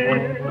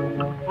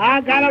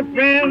 I got a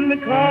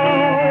friend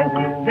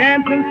called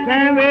Dancing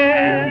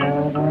Sammy,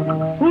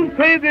 who's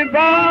crazy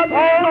about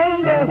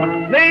all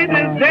the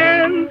ladies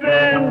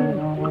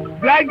dancing,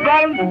 black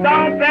bottom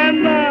stops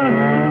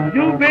and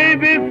you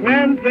baby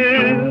friends.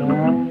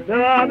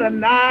 The other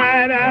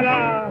night at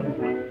a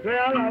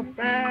trail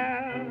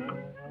affair,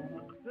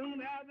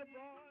 soon as the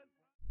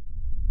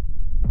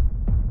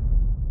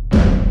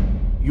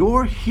boys...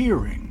 Your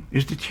hearing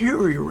is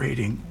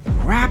deteriorating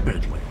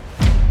rapidly.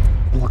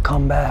 We'll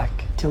come back.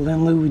 Till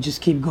then, Lou, we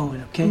just keep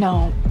going, okay?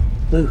 No.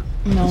 Lou,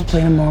 no. Let's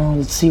play tomorrow.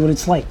 Let's see what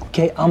it's like,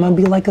 okay? I'm gonna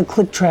be like a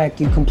click track.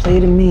 You can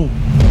play to me.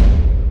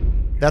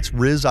 That's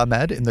Riz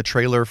Ahmed in the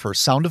trailer for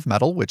Sound of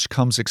Metal, which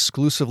comes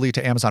exclusively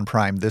to Amazon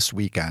Prime this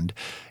weekend.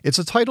 It's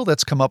a title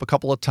that's come up a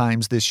couple of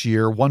times this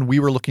year, one we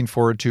were looking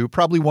forward to,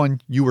 probably one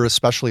you were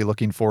especially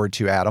looking forward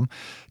to, Adam.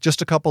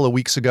 Just a couple of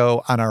weeks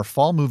ago on our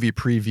fall movie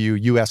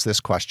preview, you asked this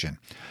question.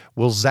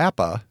 Will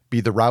Zappa be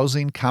the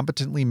rousing,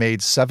 competently made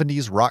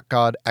 70s rock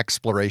god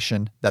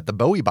exploration that the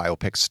Bowie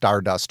biopic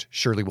Stardust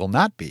surely will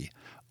not be?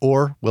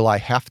 Or will I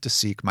have to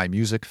seek my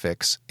music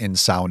fix in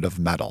Sound of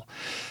Metal?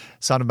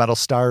 Sound of Metal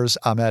stars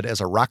Ahmed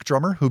as a rock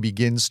drummer who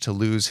begins to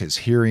lose his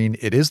hearing.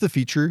 It is the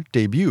feature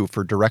debut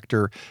for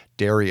director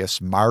Darius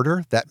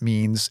Marder. That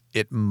means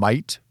it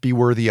might be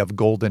worthy of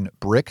Golden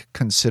Brick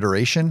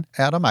consideration.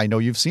 Adam, I know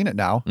you've seen it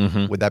now.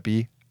 Mm-hmm. Would that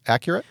be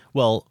accurate?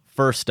 Well,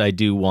 first, I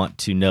do want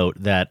to note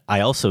that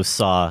I also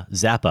saw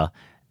Zappa,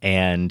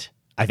 and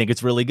I think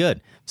it's really good.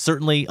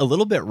 Certainly a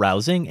little bit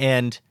rousing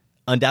and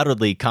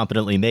undoubtedly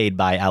competently made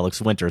by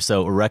Alex Winter,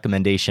 so a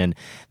recommendation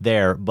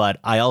there. But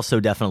I also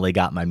definitely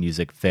got my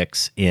music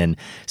fix in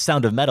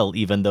Sound of Metal,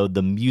 even though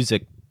the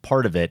music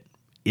part of it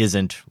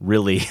isn't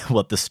really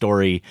what the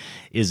story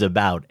is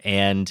about.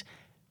 And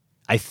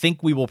I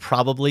think we will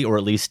probably, or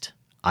at least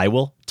I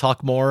will,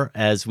 talk more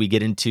as we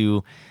get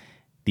into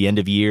the end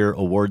of year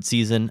award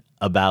season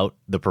about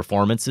the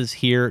performances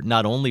here.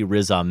 Not only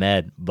Riz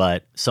Ahmed,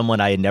 but someone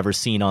I had never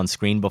seen on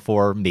screen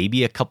before,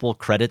 maybe a couple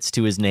credits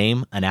to his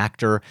name, an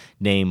actor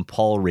named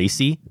Paul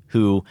Raci,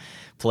 who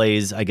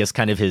plays, I guess,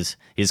 kind of his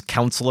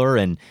counselor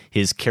and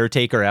his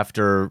caretaker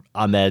after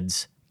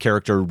Ahmed's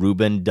character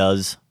Ruben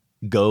does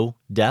go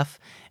deaf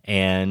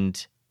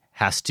and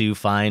has to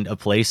find a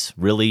place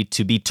really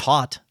to be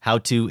taught how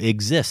to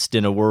exist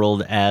in a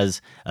world as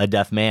a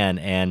deaf man.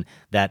 And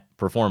that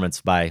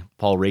performance by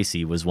Paul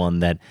Raci was one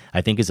that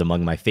I think is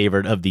among my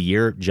favorite of the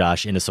year,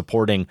 Josh, in a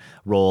supporting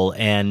role.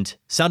 And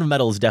Sound of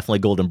Metal is definitely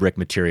Golden Brick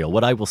material.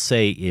 What I will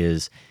say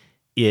is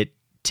it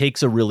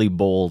takes a really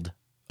bold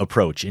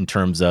approach in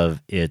terms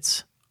of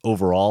its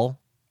overall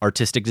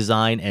artistic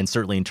design and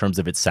certainly in terms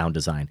of its sound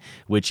design,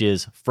 which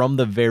is from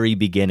the very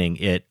beginning,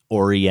 it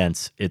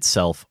orients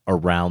itself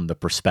around the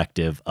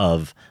perspective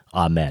of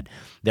Ahmed.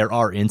 There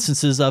are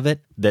instances of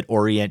it that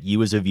orient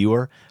you as a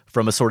viewer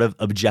from a sort of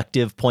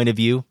objective point of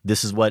view.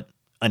 This is what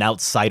an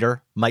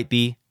outsider might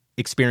be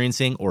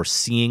experiencing or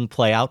seeing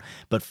play out.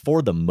 But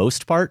for the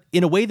most part,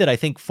 in a way that I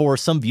think for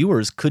some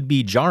viewers could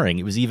be jarring,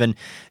 it was even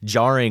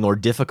jarring or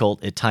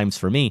difficult at times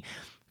for me.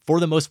 For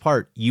the most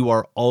part, you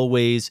are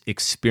always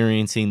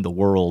experiencing the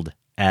world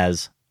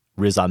as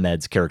Riz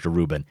Ahmed's character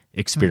Ruben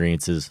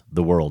experiences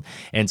the world.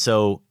 And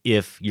so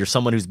if you're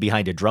someone who's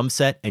behind a drum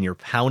set and you're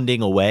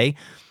pounding away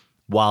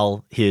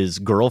while his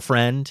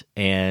girlfriend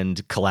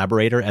and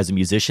collaborator as a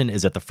musician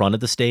is at the front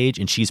of the stage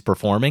and she's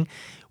performing,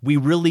 we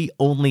really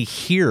only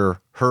hear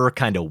her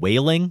kind of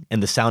wailing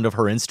and the sound of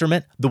her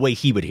instrument the way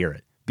he would hear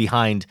it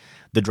behind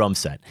the drum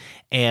set.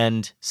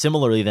 And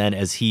similarly then,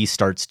 as he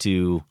starts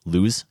to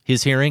lose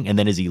his hearing and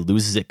then as he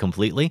loses it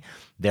completely,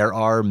 there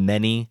are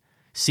many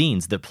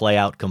scenes that play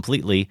out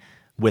completely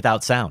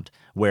without sound,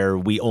 where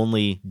we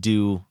only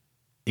do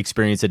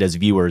experience it as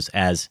viewers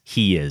as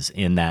he is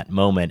in that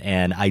moment.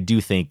 And I do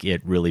think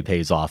it really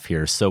pays off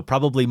here. So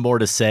probably more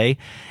to say,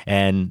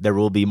 and there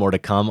will be more to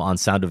come on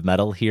Sound of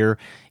Metal here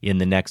in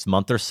the next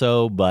month or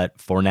so. But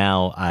for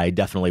now, I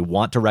definitely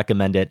want to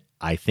recommend it.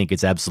 I think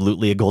it's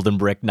absolutely a Golden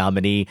Brick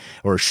nominee,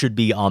 or should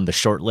be on the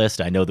short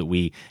list. I know that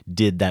we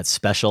did that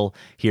special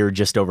here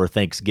just over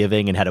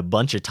Thanksgiving and had a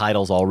bunch of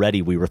titles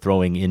already we were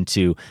throwing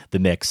into the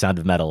mix. Sound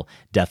of Metal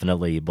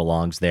definitely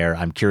belongs there.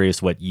 I'm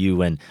curious what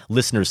you and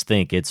listeners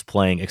think. It's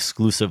playing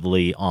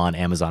exclusively on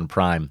Amazon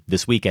Prime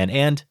this weekend.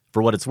 And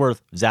for what it's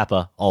worth,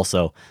 Zappa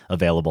also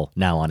available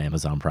now on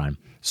Amazon Prime.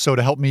 So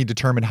to help me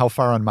determine how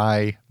far on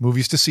my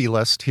movies to see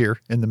list here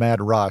in the Mad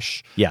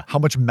Rush, yeah, how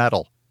much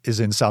metal is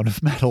in Sound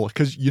of Metal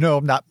because,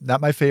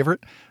 not my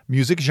favorite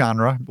music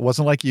genre.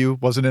 Wasn't like you.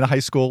 Wasn't in a high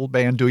school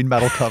band doing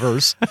metal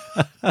covers.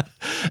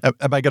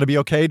 Am I going to be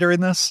okay during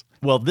this?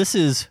 Well, this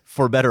is,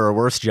 for better or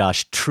worse,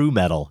 Josh, true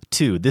metal,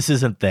 too. This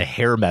isn't the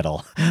hair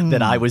metal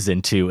that I was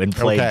into and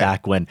played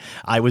back when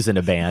I was in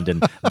a band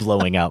and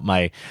blowing out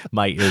my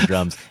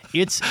eardrums.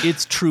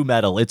 It's true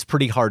metal. It's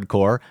pretty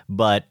hardcore,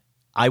 but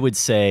I would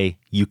say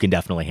you can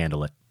definitely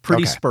handle it.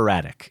 Pretty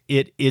sporadic.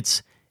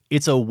 It's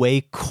a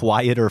way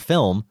quieter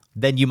film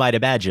than you might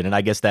imagine, and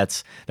I guess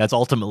that's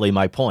ultimately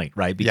my point,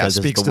 right? Because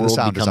as the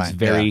world becomes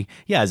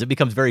as it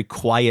becomes very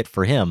quiet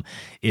for him,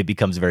 it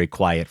becomes very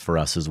quiet for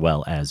us as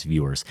well as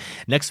viewers.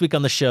 Next week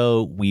on the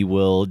show, we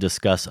will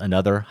discuss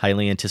another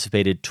highly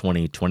anticipated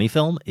 2020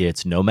 film.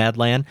 It's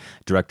Nomadland,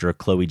 director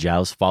Chloe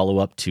Zhao's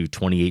follow-up to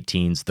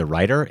 2018's The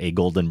Writer, a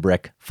Golden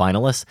Brick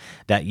finalist.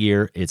 That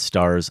year, it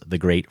stars the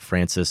great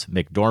Frances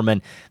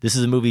McDormand. This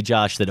is a movie,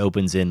 Josh, that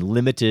opens in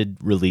limited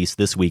release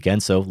this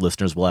weekend, so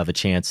listeners will have a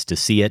chance to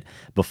see it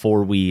before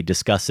we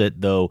discuss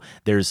it, though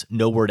there's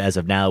no word as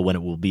of now when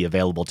it will be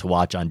available to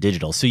watch on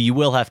digital. So you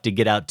will have to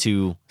get out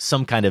to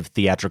some kind of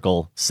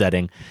theatrical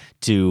setting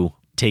to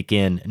take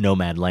in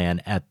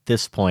Nomadland at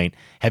this point.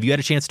 Have you had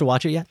a chance to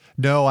watch it yet?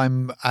 No,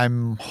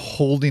 I'm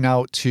holding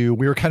out to,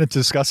 we were kind of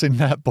discussing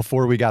that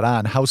before we got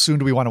on. How soon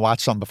do we want to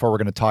watch something before we're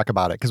going to talk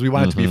about it? Because we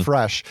want it to be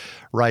fresh,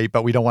 right?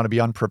 But we don't want to be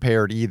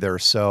unprepared either.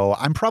 So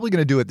I'm probably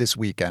going to do it this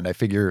weekend. I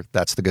figure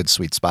that's the good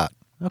sweet spot.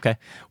 Okay.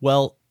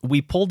 Well,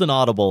 we pulled an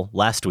audible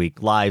last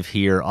week live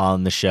here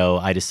on the show.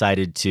 I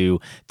decided to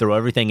throw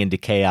everything into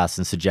chaos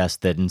and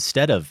suggest that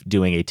instead of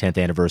doing a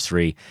 10th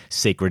anniversary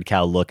Sacred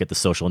Cow look at The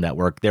Social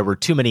Network, there were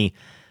too many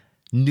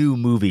new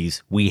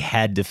movies we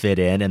had to fit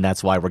in, and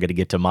that's why we're going to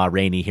get to Ma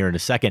Rainey here in a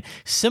second.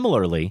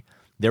 Similarly,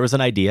 there was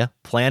an idea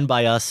planned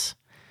by us,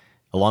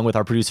 along with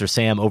our producer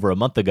Sam, over a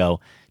month ago,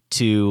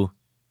 to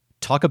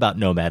talk about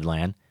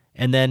Nomadland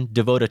and then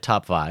devote a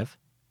top 5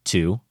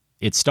 to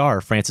its star,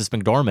 Frances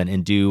McDormand,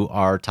 and do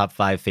our top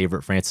 5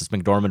 favorite Frances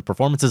McDormand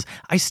performances.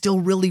 I still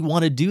really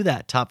want to do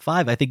that top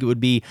 5. I think it would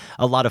be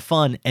a lot of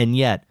fun, and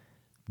yet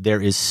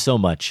there is so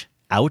much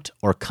out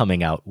or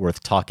coming out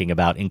worth talking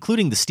about,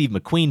 including the Steve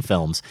McQueen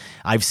films.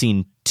 I've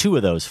seen 2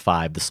 of those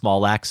 5, the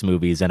Small Axe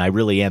movies, and I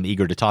really am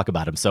eager to talk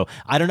about them. So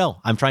I don't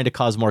know. I'm trying to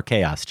cause more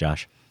chaos,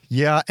 Josh.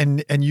 Yeah,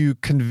 and you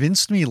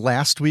convinced me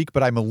last week,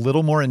 but I'm a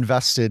little more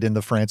invested in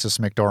the Frances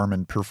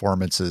McDormand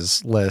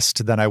performances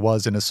list than I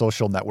was in a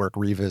Social Network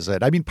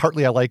revisit. I mean,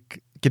 partly I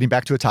like getting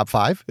back to a top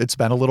 5. It's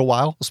been a little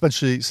while,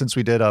 especially since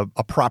we did a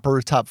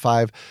proper top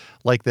 5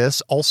 like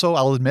this. Also,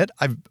 I'll admit,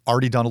 I've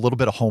already done a little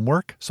bit of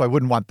homework, so I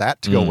wouldn't want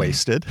that to go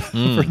wasted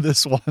for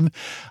this one.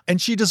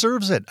 And she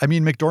deserves it. I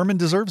mean, McDormand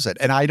deserves it.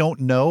 And I don't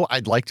know,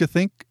 I'd like to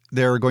think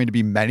there are going to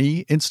be many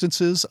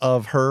instances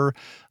of her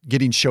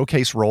getting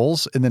showcase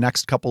roles in the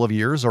next couple of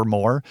years or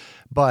more,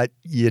 but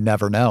you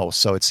never know.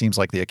 So it seems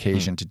like the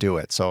occasion to do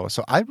it. So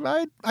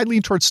I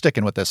lean towards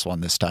sticking with this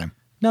one this time.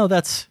 No,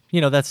 that's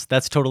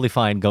totally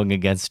fine. Going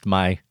against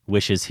my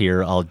wishes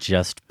here, I'll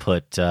just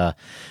put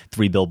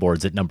 3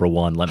 Billboards at number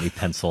 1. Let me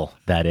pencil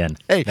that in.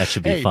 Hey, that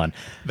should be fun.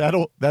 That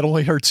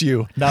only hurts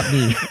you, not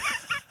me.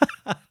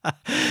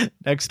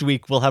 Next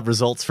week, we'll have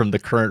results from the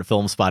current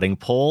Film Spotting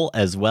poll,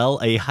 as well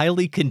a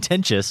highly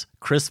contentious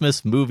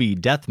Christmas movie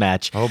death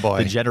match. Oh boy,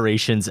 the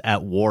generations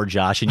at war,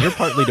 Josh, and you're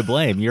partly to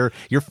blame. You're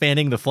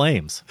fanning the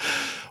flames.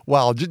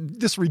 Well,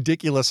 this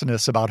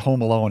ridiculousness about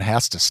Home Alone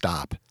has to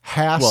stop.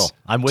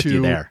 I'm with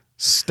you there.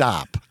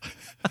 Stop.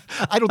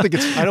 I don't think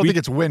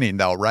it's winning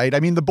though, right?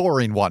 I mean, the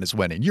boring one is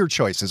winning. Your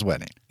choice is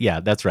winning. Yeah,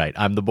 that's right.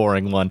 I'm the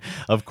boring one.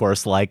 Of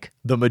course, like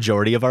the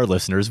majority of our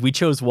listeners, we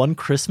chose one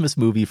Christmas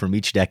movie from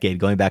each decade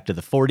going back to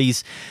the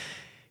 40s.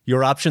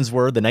 Your options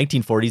were the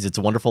 1940s, It's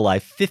a Wonderful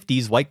Life,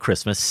 50s, White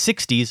Christmas,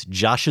 60s,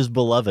 Josh's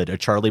Beloved, A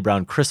Charlie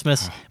Brown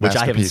Christmas, which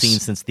I haven't seen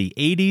since the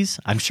 80s.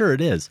 I'm sure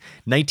it is.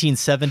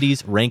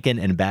 1970s, Rankin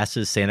and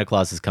Bass's Santa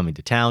Claus is Coming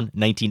to Town.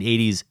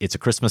 1980s, It's a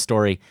Christmas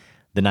Story.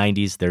 The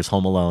 90s, there's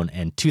Home Alone.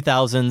 And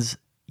 2000s,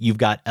 you've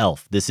got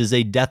Elf. This is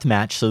a death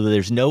match, so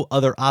there's no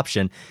other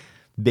option.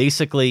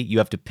 Basically, you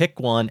have to pick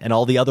one, and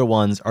all the other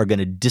ones are going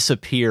to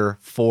disappear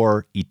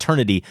for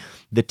eternity.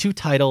 The 2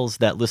 titles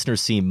that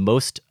listeners seem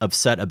most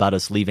upset about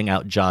us leaving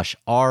out, Josh,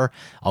 are,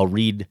 I'll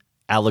read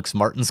Alex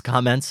Martin's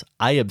comments,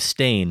 I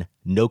abstain,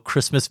 No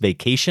Christmas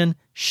Vacation,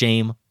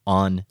 shame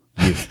on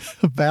you.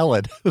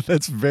 Valid.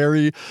 That's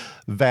very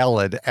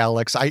valid,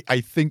 Alex.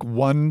 I think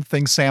one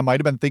thing Sam might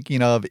have been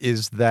thinking of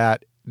is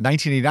that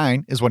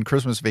 1989 is when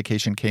Christmas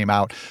Vacation came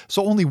out.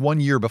 So only 1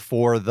 year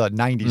before the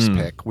 90s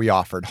pick, we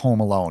offered Home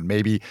Alone.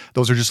 Maybe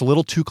those are just a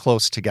little too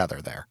close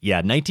together there. Yeah,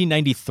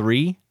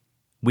 1993,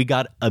 we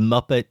got A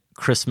Muppet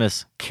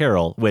Christmas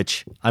Carol,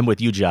 which I'm with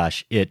you,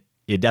 Josh. It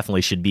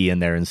definitely should be in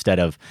there instead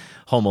of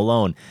Home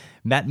Alone.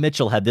 Matt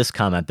Mitchell had this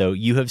comment, though.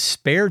 You have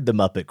spared the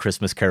Muppet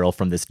Christmas Carol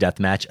from this death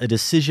match, a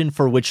decision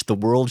for which the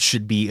world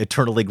should be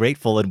eternally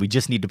grateful. And we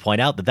just need to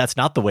point out that that's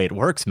not the way it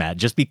works, Matt.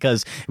 Just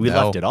because we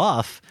left it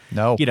off,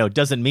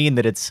 doesn't mean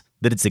that it's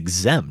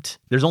exempt.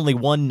 There's only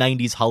one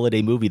 90s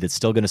holiday movie that's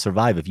still going to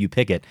survive if you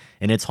pick it,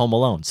 and it's Home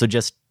Alone. So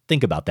just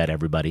Think about that,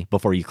 everybody,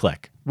 before you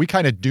click. We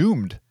kind of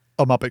doomed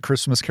A Muppet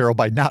Christmas Carol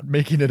by not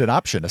making it an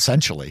option,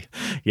 essentially.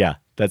 Yeah,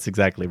 that's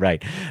exactly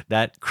right.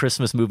 That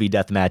Christmas movie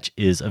deathmatch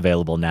is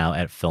available now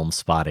at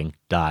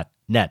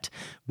filmspotting.net.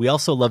 We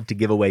also love to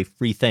give away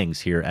free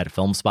things here at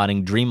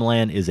Filmspotting.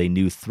 Dreamland is a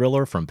new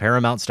thriller from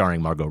Paramount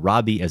starring Margot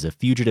Robbie as a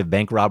fugitive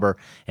bank robber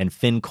and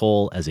Finn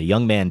Cole as a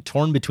young man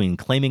torn between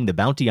claiming the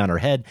bounty on her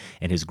head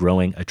and his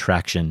growing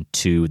attraction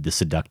to the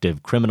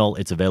seductive criminal.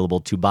 It's available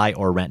to buy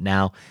or rent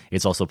now.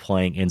 It's also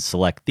playing in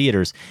select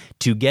theaters.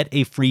 To get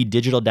a free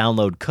digital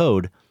download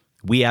code,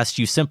 we asked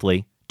you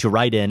simply to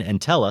write in and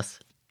tell us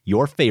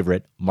your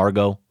favorite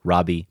Margot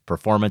Robbie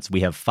performance.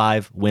 We have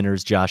 5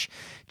 winners, Josh,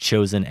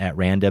 chosen at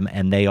random,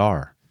 and they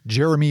are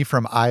Jeremy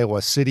from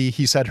Iowa City.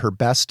 He said her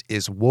best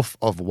is Wolf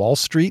of Wall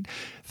Street.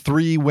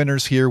 3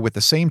 winners here with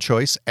the same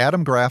choice.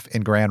 Adam Graff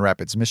in Grand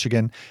Rapids,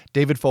 Michigan.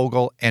 David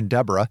Fogel and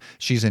Deborah.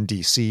 She's in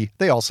D.C.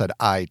 They all said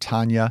I,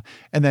 Tanya.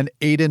 And then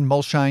Aiden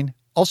Mulshine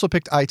also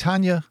picked I,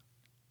 Tanya,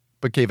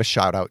 but gave a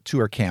shout out to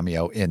her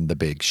cameo in The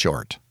Big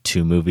Short.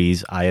 2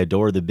 movies. I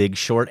adore The Big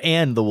Short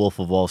and The Wolf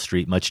of Wall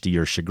Street, much to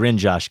your chagrin,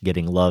 Josh,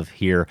 getting love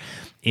here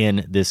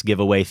in this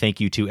giveaway. Thank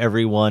you to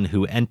everyone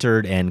who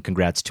entered, and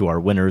congrats to our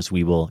winners.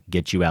 We will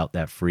get you out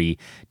that free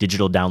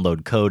digital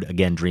download code.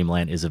 Again,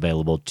 Dreamland is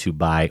available to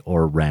buy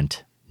or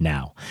rent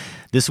now.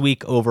 This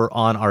week over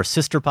on our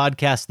sister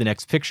podcast, The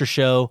Next Picture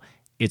Show,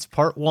 it's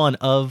part 1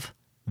 of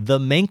The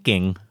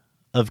Manking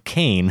of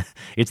Kane.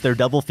 It's their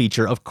double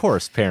feature, of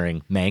course,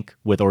 pairing Mank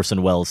with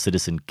Orson Welles'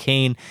 Citizen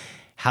Kane.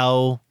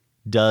 How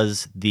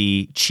does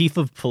the chief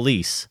of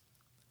police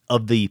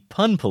of the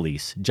pun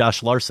police,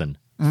 Josh Larson,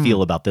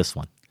 feel about this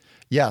one?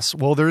 Yes.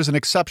 Well, there's an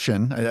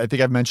exception. I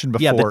think I've mentioned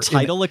before. Yeah, the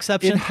title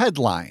exception? In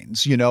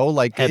headlines,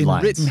 like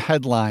headlines. In written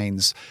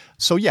headlines.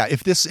 So yeah,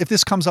 if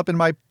this comes up in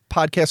my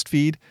podcast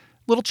feed,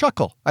 little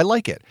chuckle. I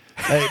like it.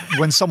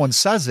 When someone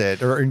says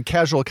it or in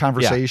casual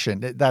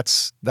conversation,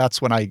 that's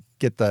when I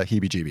get the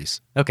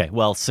heebie-jeebies. Okay.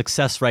 Well,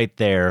 success right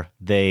there.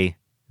 They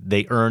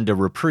earned a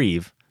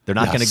reprieve. They're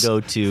not going to go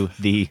to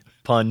the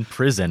pun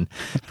prison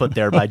put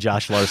there by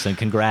Josh Larson.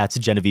 Congrats,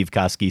 Genevieve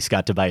Koski,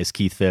 Scott Tobias,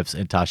 Keith Phipps,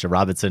 and Tasha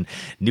Robinson.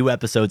 New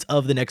episodes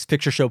of The Next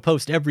Picture Show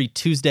post every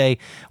Tuesday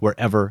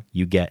wherever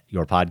you get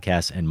your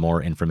podcasts, and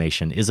more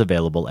information is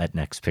available at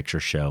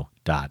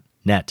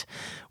nextpictureshow.net.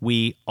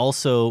 We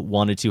also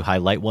wanted to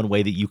highlight one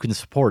way that you can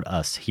support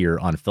us here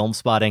on Film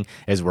Spotting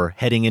as we're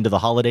heading into the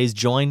holidays.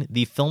 Join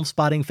the Film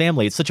Spotting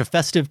family. It's such a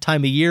festive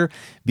time of year.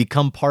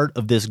 Become part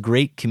of this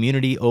great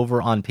community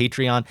over on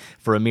Patreon.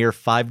 For a mere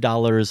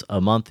 $5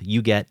 a month,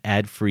 you get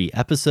ad-free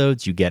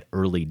episodes, you get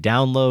early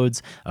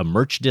downloads, a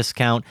merch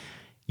discount.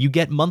 You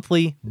get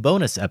monthly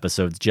bonus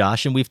episodes,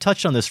 Josh, and we've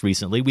touched on this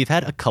recently. We've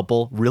had a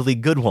couple really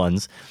good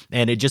ones,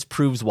 and it just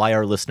proves why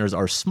our listeners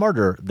are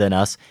smarter than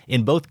us.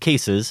 In both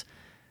cases,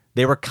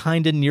 they were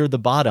kind of near the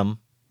bottom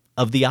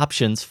of the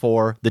options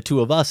for the two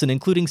of us, and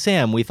including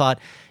Sam. We thought,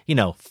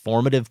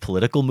 formative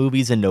political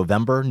movies in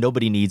November.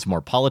 Nobody needs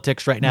more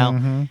politics right now.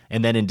 Mm-hmm.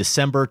 And then in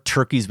December,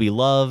 Turkeys We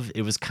Love.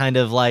 It was kind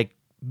of like,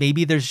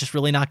 maybe there's just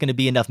really not going to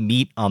be enough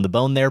meat on the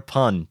bone there.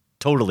 Pun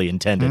totally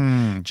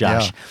intended,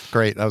 Josh. Yeah,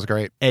 great. That was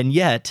great. And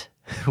yet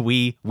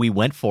we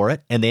went for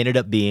it, and they ended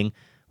up being,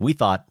 we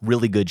thought,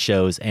 really good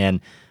shows.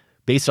 And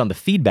based on the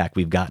feedback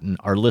we've gotten,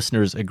 our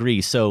listeners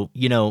agree. So,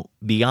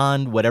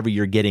 beyond whatever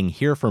you're getting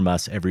here from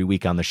us every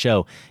week on the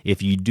show,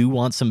 if you do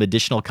want some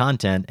additional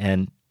content,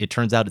 and it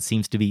turns out it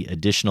seems to be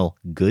additional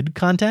good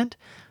content,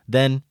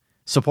 then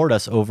support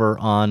us over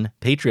on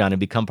Patreon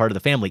and become part of the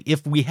family.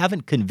 If we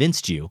haven't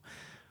convinced you,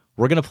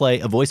 we're going to play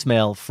a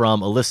voicemail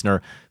from a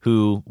listener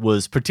who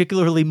was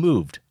particularly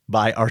moved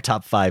by our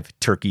top 5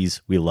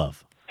 turkeys we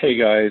love. Hey,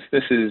 guys.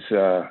 This is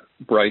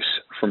Bryce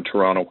from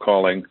Toronto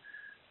calling,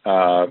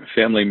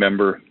 family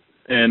member,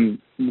 and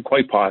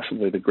quite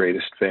possibly the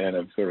greatest fan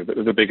or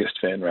the biggest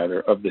fan,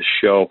 rather, of this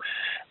show.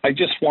 I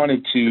just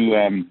wanted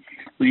to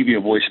leave you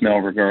a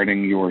voicemail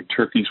regarding your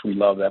Turkeys We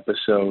Love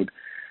episode.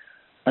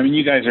 I mean,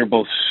 you guys are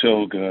both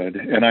so good,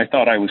 and I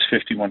thought I was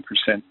 51%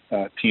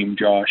 Team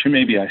Josh, and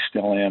maybe I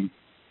still am.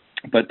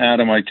 But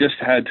Adam, I just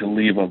had to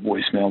leave a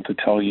voicemail to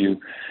tell you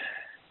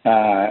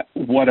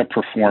what a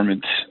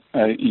performance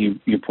you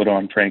put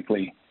on,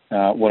 frankly.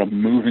 What a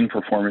moving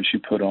performance you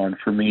put on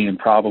for me and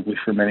probably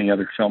for many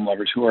other film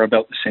lovers who are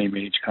about the same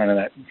age, kind of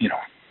that,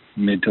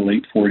 mid to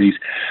late 40s.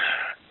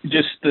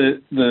 Just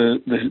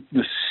the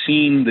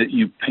scene that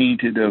you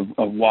painted of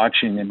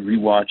watching and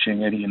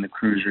rewatching Eddie and the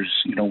Cruisers,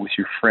 with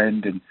your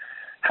friend, and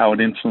how it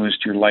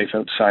influenced your life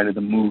outside of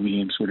the movie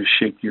and sort of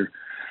shaped your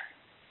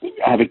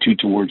attitude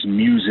towards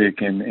music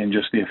and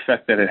just the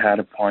effect that it had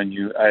upon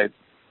you.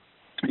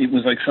 It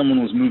was like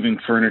someone was moving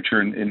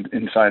furniture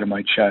inside of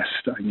my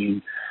chest. I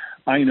mean,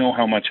 I know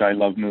how much I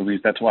love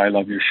movies. That's why I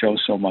love your show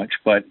so much.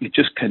 But it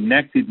just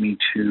connected me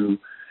to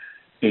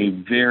a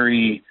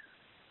very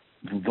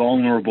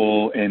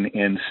vulnerable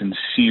and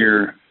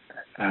sincere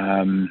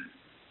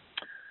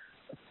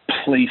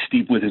place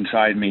deep within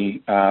inside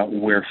me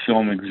where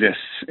film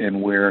exists,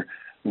 and where,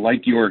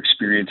 like your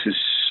experience, is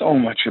so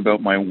much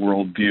about my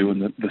worldview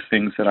and the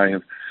things that I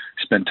have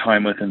spend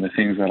time with and the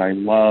things that I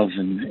love,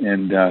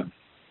 and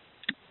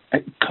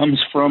it comes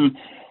from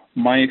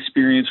my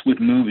experience with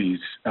movies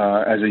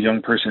as a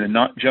young person, and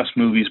not just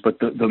movies, but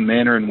the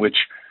manner in which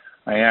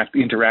I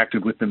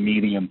interacted with the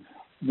medium,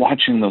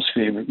 watching those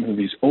favorite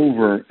movies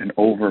over and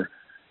over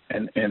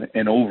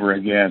and over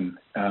again,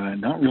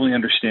 not really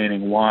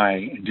understanding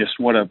why, and just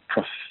what a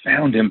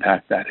profound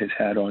impact that has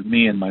had on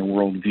me and my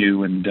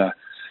worldview and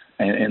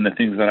the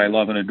things that I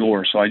love and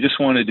adore. So I just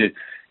wanted to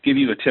give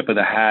you a tip of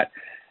the hat.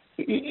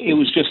 It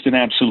was just an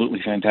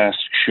absolutely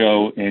fantastic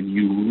show, and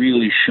you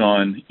really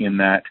shone in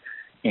that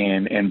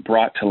and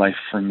brought to life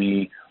for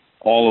me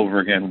all over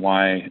again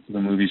why the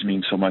movies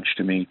mean so much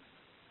to me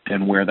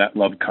and where that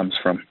love comes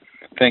from.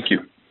 Thank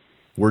you.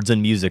 Words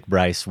and music,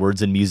 Bryce.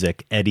 Words and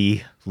music.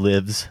 Eddie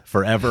lives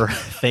forever.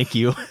 Thank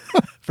you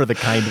for the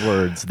kind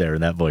words there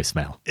in that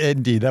voicemail.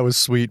 Indeed, that was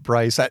sweet,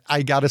 Bryce.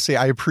 I got to say,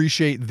 I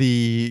appreciate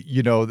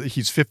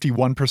he's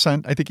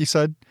 51%, I think he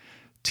said,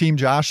 Team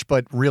Josh,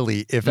 but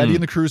really, if Eddie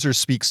and the Cruisers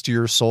speaks to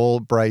your soul,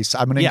 Bryce,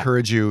 I'm going to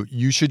encourage you.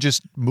 You should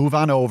just move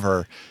on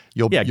over.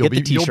 You'll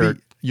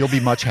be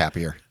much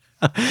happier.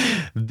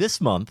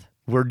 This month,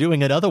 we're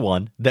doing another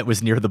one that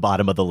was near the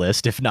bottom of the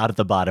list, if not at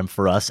the bottom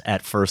for us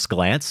at first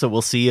glance. So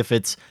we'll see if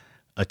it's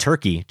a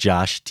turkey,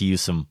 Josh, to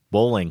use some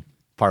bowling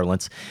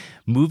parlance.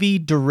 Movie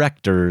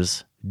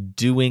directors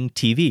doing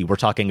TV. We're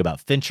talking about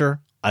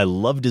Fincher. I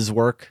loved his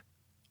work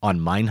on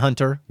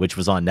Mindhunter, which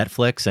was on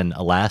Netflix and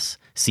alas,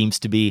 seems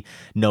to be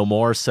no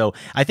more. So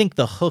I think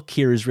the hook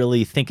here is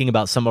really thinking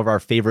about some of our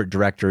favorite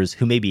directors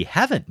who maybe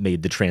haven't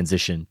made the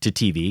transition to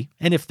TV.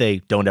 And if they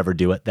don't ever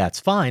do it, that's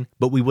fine,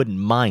 but we wouldn't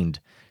mind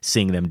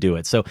seeing them do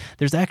it. So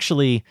there's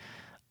actually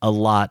a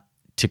lot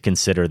to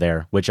consider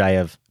there, which I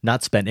have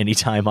not spent any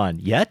time on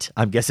yet.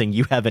 I'm guessing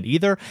you haven't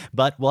either,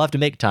 but we'll have to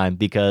make time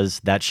because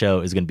that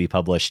show is going to be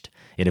published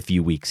in a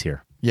few weeks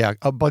here. Yeah,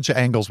 a bunch of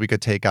angles we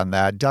could take on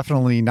that.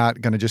 Definitely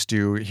not going to just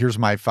do, here's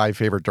my 5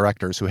 favorite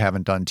directors who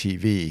haven't done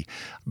TV.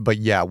 But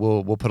yeah,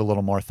 we'll put a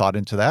little more thought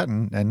into that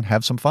and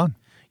have some fun.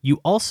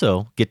 You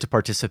also get to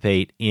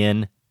participate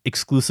in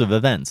exclusive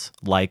events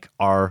like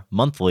our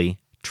monthly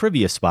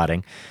Trivia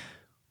Spotting.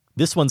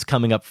 This one's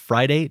coming up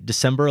Friday,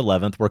 December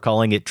 11th. We're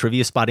calling it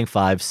Trivia Spotting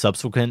 5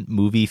 Subsequent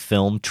Movie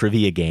Film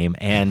Trivia Game,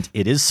 and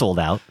it is sold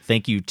out.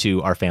 Thank you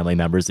to our family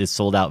members. It's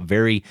sold out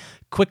very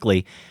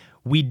quickly.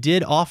 We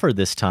did offer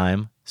this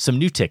time some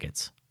new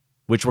tickets,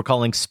 which we're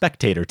calling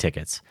spectator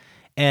tickets.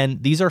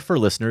 And these are for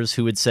listeners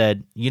who had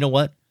said, you know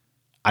what?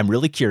 I'm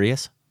really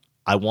curious.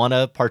 I want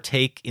to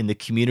partake in the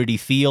community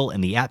feel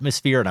and the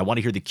atmosphere, and I want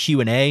to hear the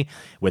Q&A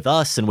with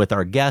us and with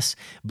our guests,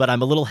 but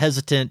I'm a little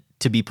hesitant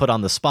to be put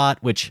on the spot,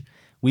 which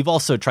we've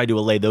also tried to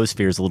allay those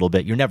fears a little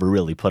bit. You're never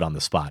really put on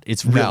the spot.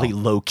 It's really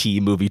low-key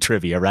movie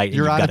trivia, right? And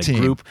you've on got a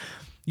team.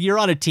 You're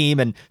on a team,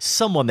 and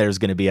someone there is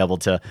going to be able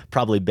to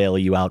probably bail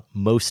you out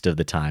most of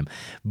the time.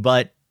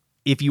 But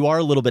if you are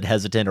a little bit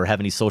hesitant or have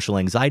any social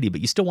anxiety,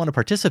 but you still want to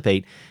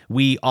participate,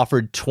 we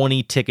offered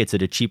 20 tickets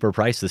at a cheaper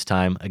price this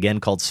time, again,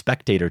 called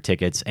spectator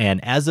tickets.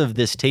 And as of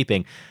this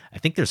taping, I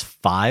think there's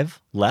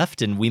 5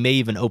 left, and we may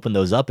even open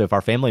those up. If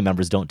our family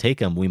members don't take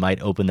them, we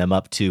might open them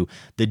up to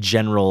the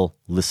general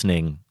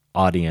listening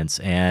audience.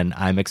 And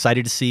I'm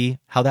excited to see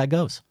how that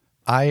goes.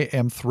 I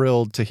am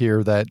thrilled to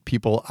hear that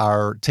people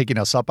are taking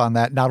us up on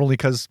that, not only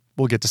because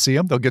we'll get to see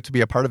them, they'll get to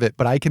be a part of it,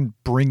 but I can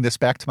bring this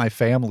back to my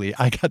family.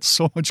 I got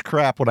so much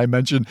crap when I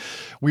mentioned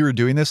we were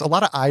doing this. A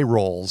lot of eye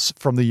rolls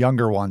from the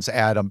younger ones,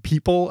 Adam.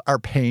 People are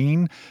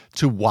paying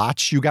to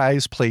watch you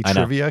guys play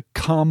trivia.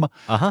 Come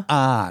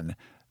on.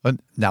 But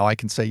now I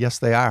can say, yes,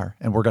 they are,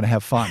 and we're going to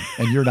have fun,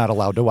 and you're not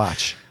allowed to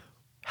watch.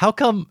 How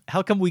come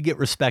we get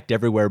respect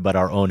everywhere but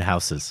our own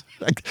houses?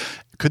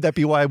 Could that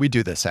be why we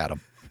do this, Adam?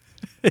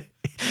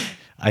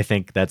 I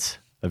think that's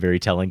a very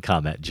telling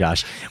comment,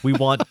 Josh. We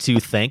want to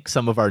thank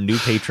some of our new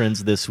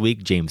patrons this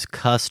week: James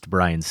Cust,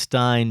 Brian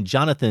Stein,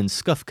 Jonathan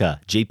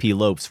Skufka, JP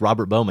Lopes,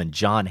 Robert Bowman,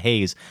 John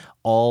Hayes,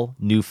 all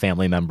new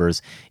family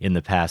members in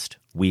the past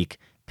week.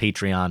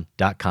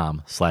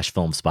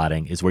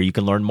 Patreon.com/filmspotting is where you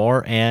can learn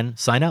more and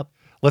sign up.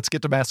 Let's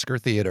get to Massacre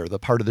Theater, the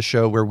part of the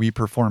show where we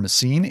perform a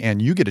scene and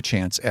you get a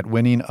chance at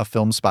winning a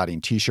Film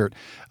Spotting t-shirt.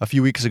 A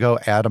few weeks ago,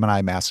 Adam and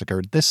I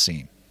massacred this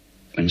scene.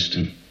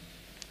 Winston,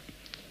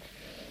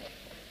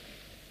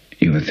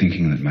 you are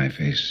thinking that my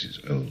face is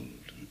old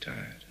and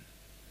tired.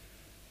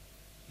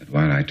 That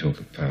while I talk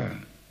of power,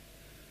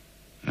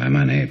 I am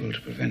unable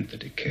to prevent the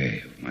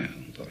decay of my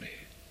own body.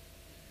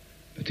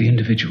 But the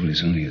individual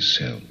is only a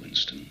cell,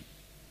 Winston.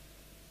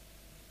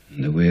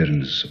 And the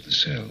weariness of the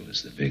cell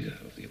is the vigor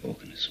of the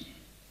organism.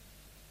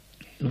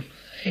 You'll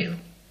fail.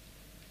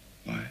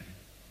 Why?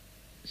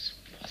 It's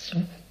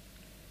possible.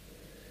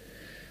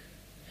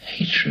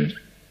 Hatred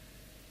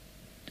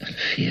and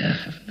fear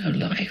have no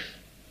life.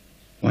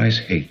 Why is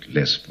hate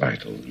less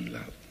vital than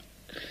love?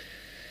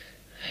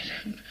 I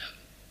don't know.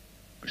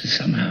 But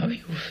somehow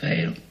you'll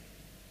fail.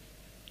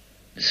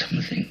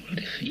 Something will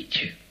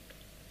defeat you.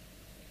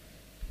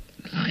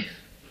 Life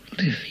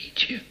will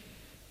defeat you.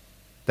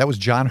 That was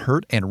John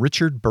Hurt and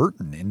Richard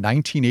Burton in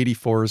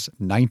 1984's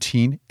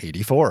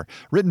 1984.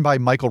 Written by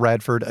Michael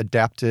Radford,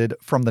 adapted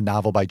from the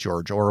novel by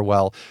George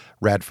Orwell.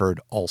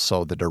 Radford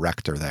also the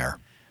director there.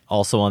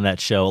 Also on that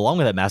show, along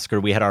with that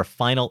massacre, we had our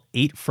final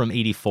 8 from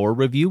 84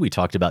 review. We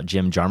talked about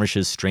Jim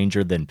Jarmusch's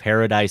Stranger Than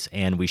Paradise,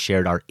 and we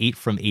shared our 8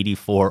 from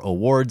 84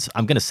 awards.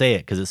 I'm going to say it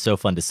because it's so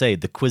fun to say.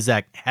 The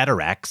Quizak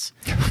Hatterax.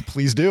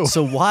 Please do.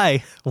 So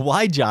why,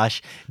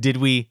 Josh, did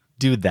we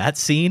do that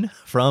scene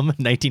from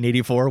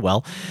 1984?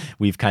 Well,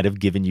 we've kind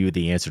of given you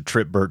the answer.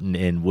 Trip Burton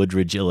in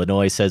Woodridge,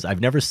 Illinois says, I've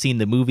never seen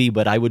the movie,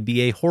 but I would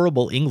be a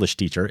horrible English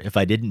teacher if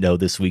I didn't know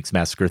this week's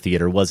Massacre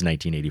Theater was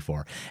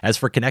 1984. As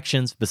for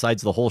connections,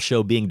 besides the whole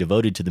show being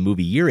devoted to the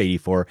movie year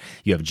 84,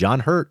 you have John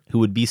Hurt, who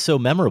would be so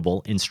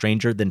memorable in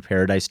Stranger Than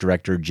Paradise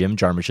director Jim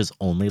Jarmusch's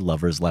Only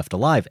Lovers Left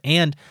Alive.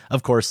 And,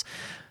 of course,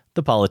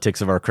 the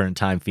politics of our current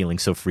time feeling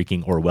so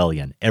freaking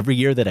Orwellian. Every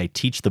year that I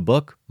teach the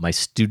book, my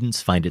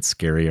students find it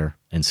scarier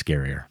and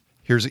scarier.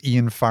 Here's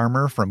Ian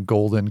Farmer from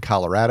Golden,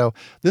 Colorado.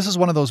 This is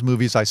one of those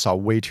movies I saw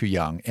way too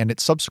young, and it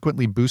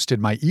subsequently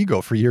boosted my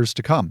ego for years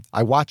to come.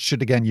 I watched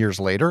it again years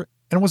later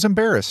and was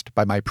embarrassed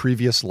by my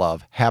previous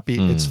love. Happy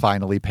it's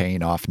finally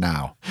paying off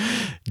now.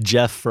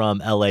 Jeff from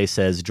LA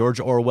says, George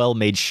Orwell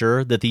made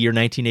sure that the year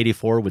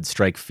 1984 would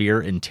strike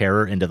fear and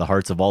terror into the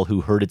hearts of all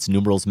who heard its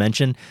numerals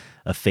mention,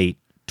 a fate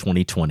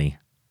 2020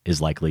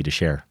 is likely to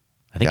share.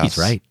 I think he's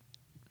right.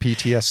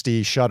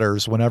 PTSD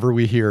shudders whenever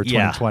we hear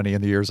 2020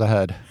 in the years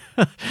ahead.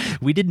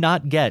 We did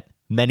not get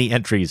many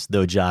entries,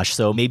 though, Josh.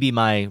 So maybe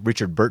my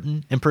Richard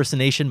Burton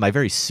impersonation, my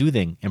very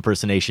soothing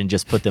impersonation,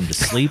 just put them to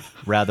sleep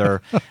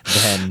rather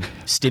than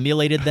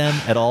stimulated them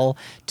at all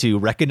to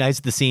recognize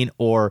the scene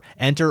or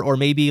enter, or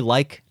maybe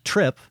like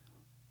Trip,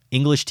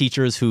 English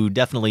teachers who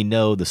definitely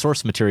know the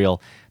source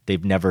material,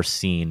 they've never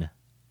seen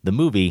the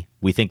movie.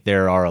 We think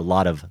there are a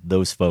lot of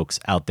those folks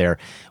out there.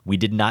 We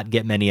did not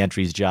get many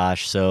entries,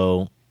 Josh,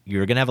 so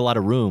you're going to have a lot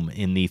of room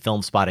in the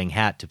Film Spotting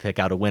hat to pick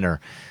out a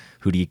winner.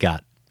 Who do you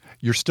got?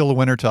 You're still a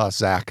winner to us,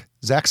 Zach.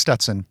 Zach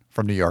Stetson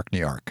from New York, New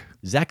York.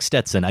 Zach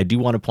Stetson, I do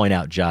want to point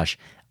out, Josh,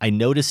 I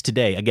noticed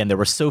today, again, there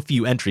were so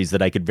few entries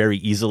that I could very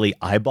easily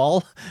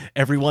eyeball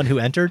everyone who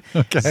entered.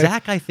 Okay.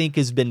 Zach, I think,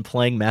 has been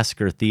playing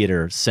Massacre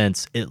Theater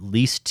since at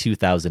least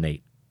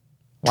 2008.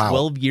 Wow.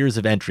 12 years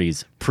of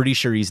entries. Pretty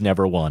sure he's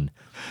never won.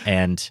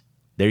 And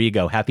there you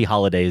go. Happy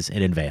holidays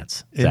in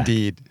advance, Zach.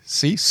 Indeed.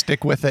 See,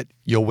 stick with it.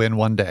 You'll win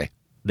one day.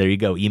 There you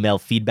go. Email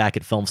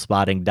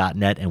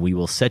feedback@filmspotting.net and we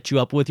will set you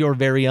up with your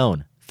very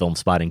own Film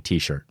Spotting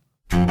t-shirt.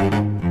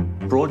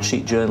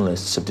 Broadsheet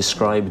journalists have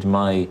described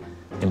my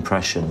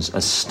impressions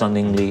as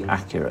stunningly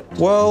accurate.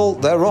 Well,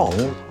 they're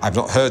wrong. I've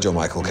not heard your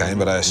Michael Caine,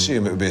 but I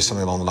assume it would be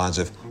something along the lines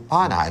of,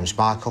 my name's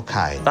Michael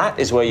Caine. That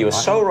is where you are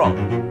so wrong.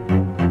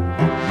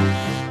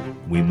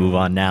 We move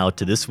on now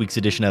to this week's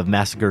edition of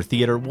Massacre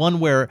Theater, one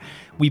where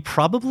we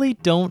probably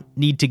don't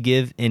need to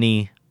give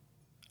any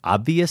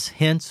obvious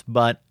hints,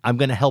 but I'm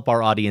going to help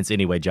our audience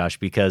anyway, Josh,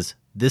 because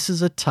this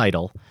is a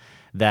title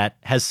that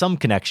has some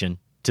connection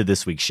to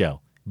this week's show.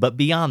 But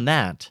beyond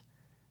that,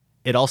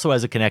 it also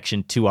has a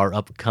connection to our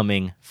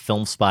upcoming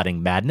Film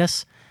Spotting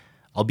Madness.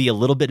 I'll be a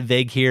little bit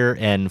vague here,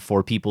 and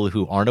for people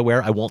who aren't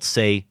aware, I won't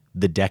say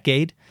the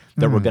decade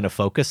that we're going to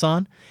focus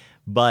on,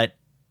 but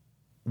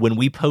when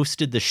we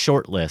posted the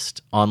short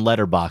list on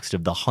Letterboxd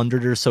of the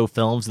 100 or so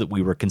films that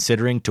we were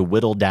considering to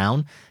whittle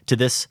down to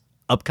this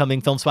upcoming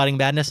Film Spotting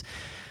Madness,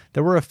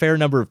 there were a fair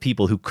number of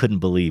people who couldn't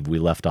believe we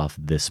left off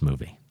this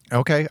movie.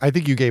 Okay, I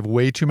think you gave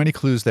way too many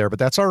clues there, but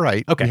that's all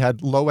right. Okay. We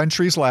had low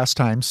entries last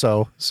time,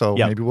 so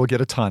maybe we'll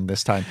get a ton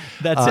this time.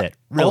 That's it.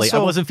 Really,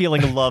 also, I wasn't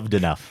feeling loved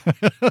enough.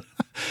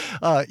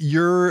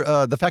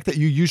 The fact that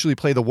you usually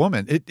play the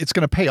woman, it's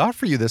going to pay off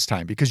for you this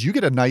time because you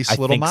get a nice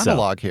little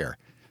monologue here.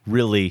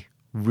 Really,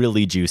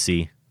 really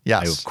juicy.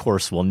 Yes. I, of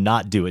course, will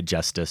not do it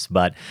justice,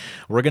 but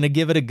we're going to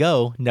give it a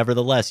go.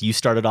 Nevertheless, you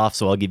started off,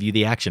 so I'll give you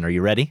the action. Are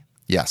you ready?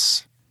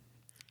 Yes.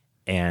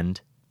 And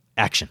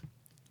action.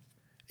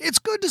 It's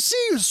good to see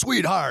you,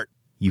 sweetheart.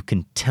 You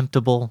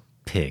contemptible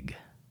pig.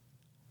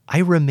 I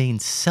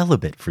remained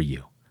celibate for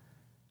you.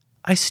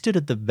 I stood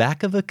at the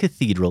back of a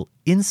cathedral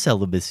in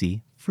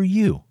celibacy for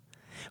you,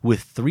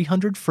 with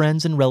 300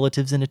 friends and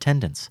relatives in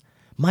attendance.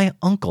 My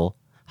uncle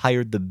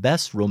hired the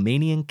best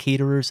Romanian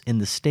caterers in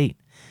the state.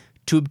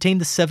 To obtain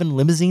the 7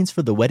 limousines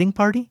for the wedding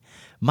party,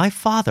 my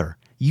father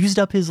used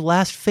up his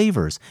last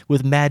favors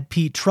with Mad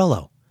Pete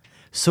Trello.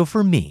 So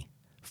for me,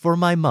 for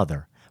my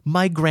mother,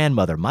 my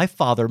grandmother, my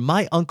father,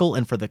 my uncle,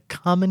 and for the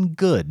common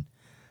good,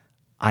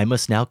 I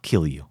must now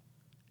kill you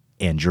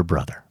and your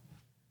brother.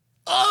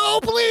 Oh,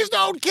 please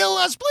don't kill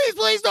us. Please,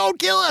 please don't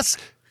kill us.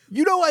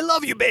 You know I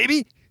love you,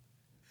 baby.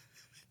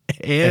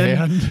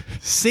 And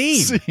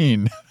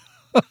scene.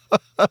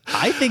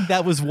 I think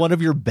that was one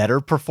of your better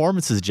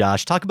performances,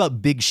 Josh. Talk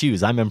about big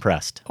shoes. I'm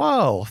impressed.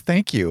 Oh,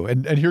 thank you.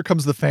 And here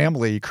comes the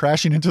family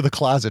crashing into the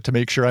closet to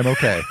make sure I'm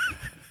okay.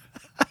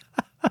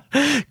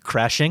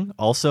 Crashing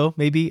also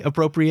maybe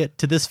appropriate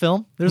to this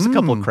film. There's a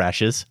couple of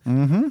crashes.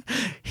 Mm-hmm.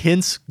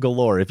 Hints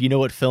galore. If you know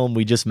what film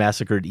we just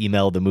massacred,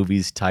 email the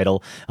movie's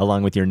title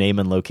along with your name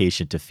and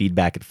location to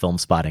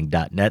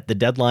feedback@filmspotting.net. The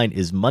deadline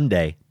is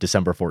Monday,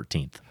 December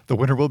 14th. The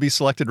winner will be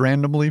selected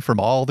randomly from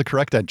all the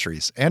correct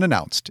entries and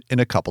announced in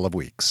a couple of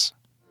weeks.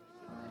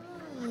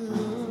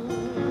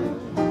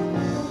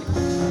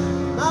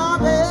 My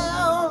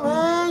bell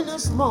rang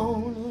this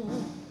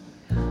morning,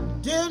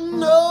 didn't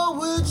know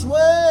which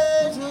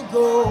way to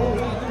go.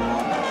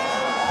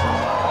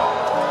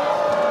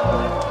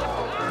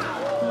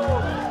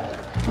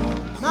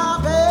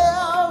 My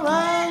bell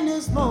rang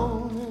this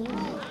morning,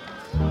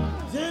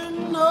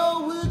 didn't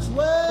know which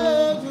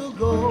way to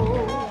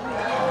go.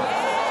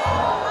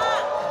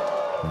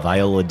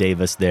 Viola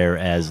Davis there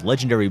as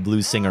legendary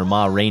blues singer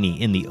Ma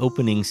Rainey in the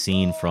opening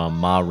scene from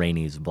Ma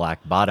Rainey's Black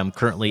Bottom.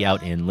 Currently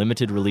out in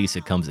limited release.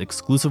 It comes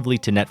exclusively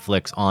to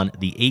Netflix on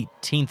the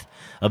 18th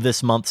of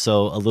this month,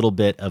 so a little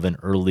bit of an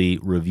early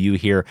review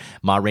here.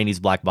 Ma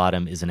Rainey's Black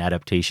Bottom is an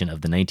adaptation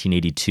of the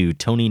 1982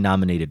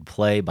 Tony-nominated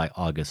play by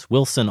August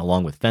Wilson,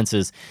 along with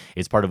Fences.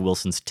 It's part of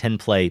Wilson's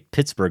 10-play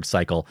Pittsburgh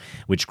cycle,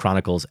 which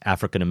chronicles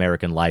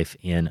African-American life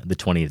in the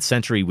 20th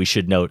century. We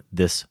should note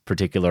this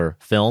particular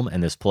film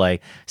and this play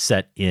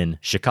set in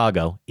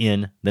Chicago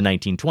in the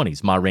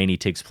 1920s. Ma Rainey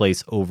takes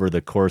place over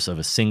the course of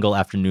a single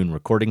afternoon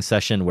recording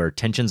session where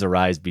tensions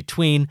arise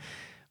between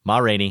Ma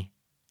Rainey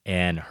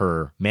and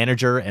her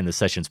manager and the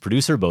session's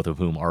producer, both of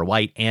whom are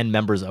white, and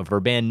members of her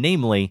band,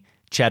 namely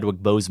Chadwick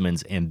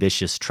Boseman's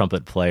ambitious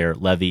trumpet player,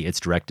 Levy. It's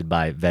directed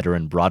by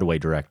veteran Broadway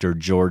director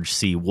George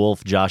C.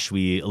 Wolfe. Josh,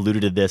 we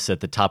alluded to this at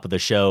the top of the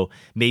show.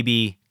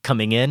 Maybe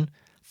coming in,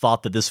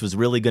 thought that this was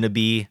really going to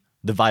be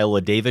the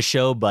Viola Davis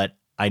show, but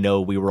I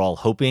know we were all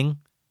hoping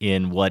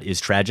in what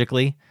is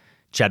tragically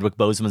Chadwick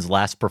Boseman's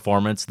last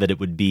performance that it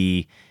would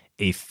be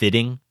a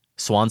fitting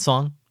swan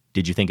song.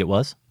 Did you think it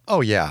was? Oh,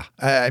 yeah.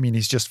 I mean,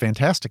 he's just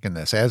fantastic in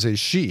this, as is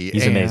she.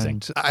 He's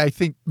amazing. I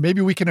think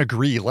maybe we can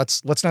agree.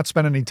 Let's not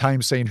spend any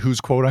time saying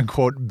who's quote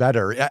unquote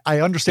better.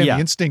 I understand the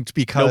instinct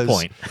because no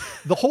point.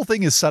 The whole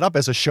thing is set up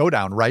as a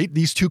showdown, right?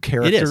 These two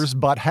characters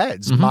butt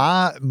heads.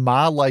 Mm-hmm.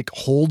 Ma like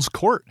holds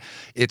court.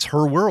 It's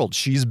her world.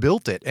 She's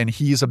built it, and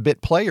he's a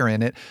bit player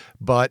in it,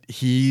 but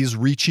he's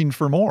reaching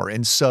for more.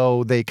 And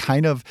so they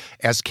kind of,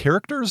 as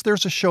characters,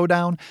 there's a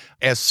showdown.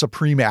 As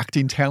supreme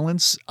acting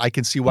talents, I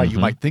can see why you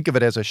might think of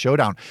it as a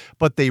showdown,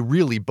 but they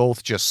really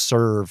both just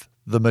serve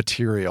the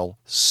material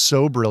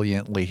so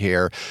brilliantly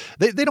here.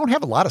 They don't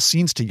have a lot of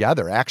scenes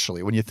together,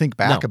 actually, when you think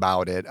back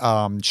about it.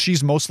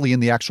 She's mostly in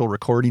the actual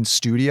recording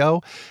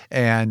studio,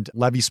 and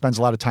Levy spends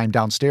a lot of time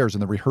downstairs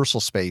in the rehearsal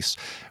space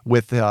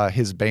with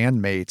his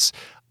bandmates.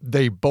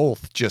 They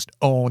both just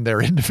own their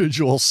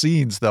individual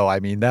scenes, though. I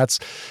mean, that's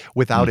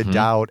without a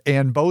doubt.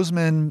 And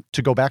Boseman,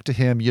 to go back to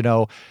him, you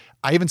know,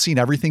 I haven't seen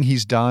everything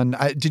he's done.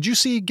 Did you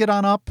see Get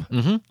On Up?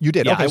 Mm-hmm. You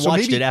did? Yeah, okay, I so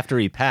watched maybe, it after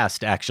he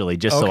passed, actually,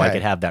 just so I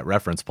could have that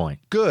reference point.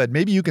 Good.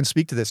 Maybe you can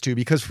speak to this, too,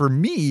 because for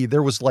me,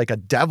 there was like a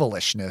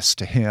devilishness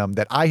to him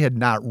that I had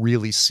not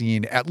really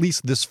seen, at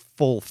least this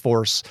full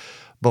force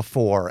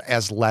before,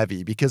 as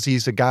Levy, because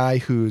he's a guy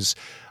who's,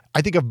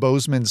 I think of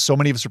Boseman, so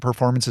many of his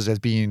performances as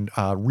being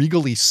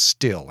regally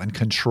still and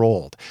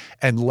controlled.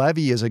 And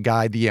Levy is a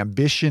guy, the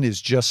ambition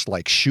is just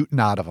like shooting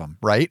out of him,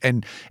 right?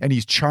 And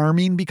he's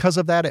charming because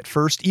of that at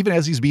first, even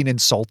as he's being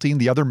insulting.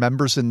 The other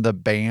members in the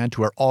band,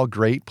 who are all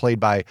great,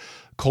 played by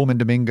Coleman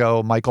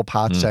Domingo, Michael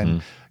Potts,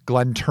 and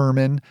Glenn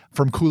Turman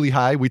from Cooley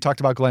High. We talked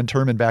about Glenn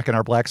Turman back in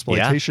our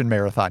Blaxploitation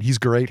marathon. He's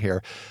great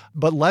here.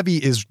 But Levy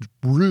is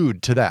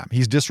rude to them.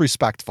 He's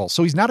disrespectful.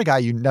 So he's not a guy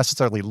you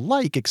necessarily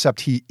like,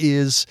 except he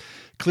is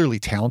clearly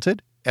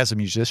talented as a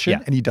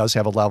musician, and he does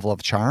have a level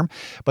of charm.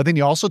 But then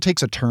he also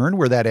takes a turn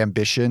where that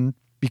ambition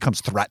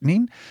becomes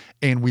threatening,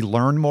 and we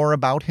learn more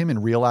about him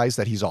and realize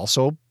that he's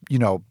also, you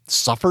know,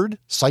 suffered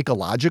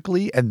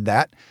psychologically, and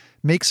that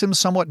makes him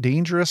somewhat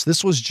dangerous.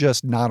 This was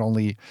just not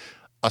only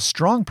a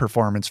strong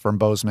performance from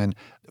Boseman,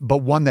 but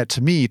one that,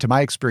 to me, to my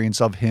experience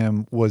of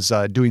him, was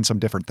doing some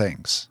different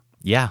things.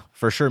 Yeah,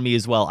 for sure. Me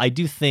as well. I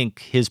do think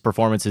his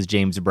performance as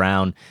James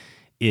Brown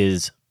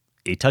is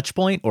a touch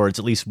point, or it's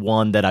at least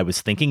one that I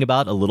was thinking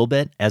about a little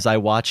bit as I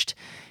watched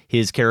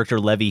his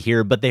character Levy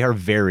here, but they are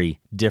very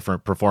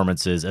different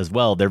performances as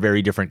well. They're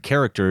very different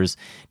characters.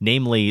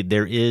 Namely,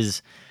 there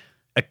is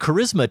a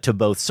charisma to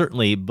both,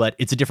 certainly, but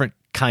it's a different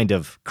kind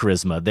of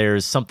charisma.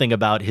 There's something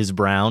about his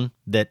Brown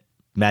that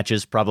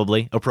matches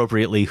probably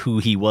appropriately who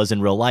he was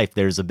in real life.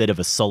 There's a bit of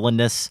a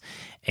sullenness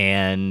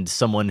and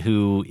someone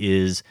who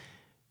is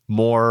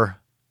more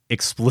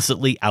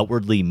explicitly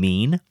outwardly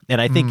mean.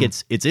 And I think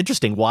it's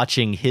interesting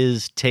watching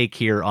his take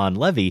here on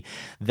Levy,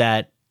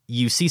 that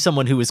you see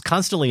someone who is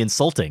constantly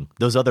insulting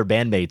those other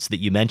bandmates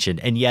that you mentioned,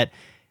 and yet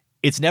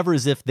it's never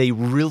as if they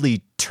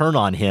really turn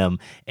on him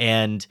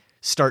and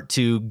start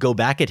to go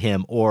back at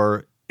him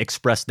or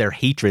express their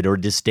hatred or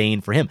disdain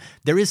for him.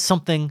 There is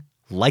something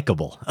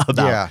likable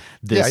about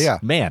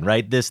this man,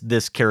 right?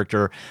 This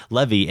character,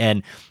 Levy.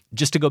 And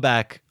just to go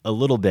back a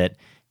little bit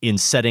in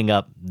setting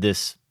up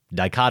this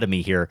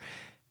dichotomy here,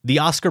 the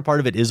Oscar part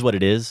of it is what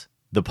it is.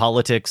 The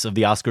politics of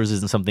the Oscars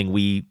isn't something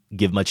we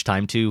give much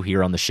time to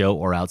here on the show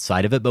or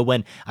outside of it. But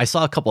when I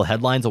saw a couple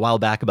headlines a while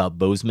back about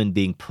Boseman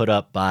being put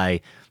up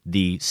by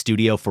the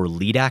studio for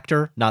lead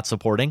actor, not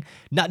supporting,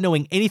 not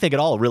knowing anything at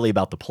all really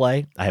about the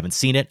play. I haven't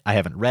seen it. I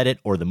haven't read it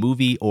or the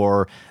movie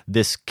or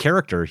this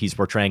character he's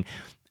portraying.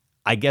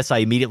 I guess I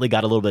immediately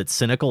got a little bit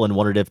cynical and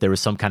wondered if there was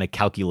some kind of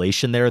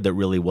calculation there that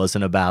really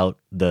wasn't about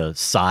the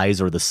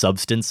size or the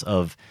substance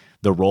of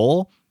the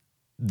role.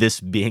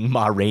 This being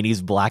Ma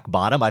Rainey's Black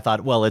Bottom, I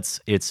thought, well,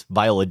 it's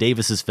Viola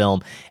Davis's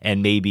film,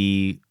 and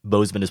maybe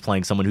Boseman is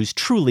playing someone who's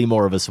truly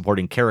more of a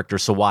supporting character.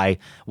 So why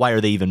are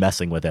they even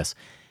messing with this?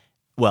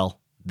 Well,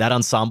 that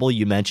ensemble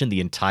you mentioned, the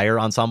entire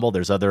ensemble,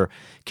 there's other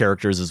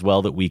characters as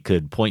well that we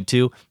could point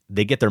to.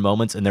 They get their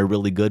moments and they're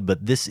really good,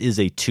 but this is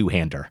a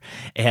two-hander.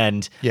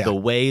 And the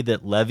way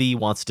that Levy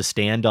wants to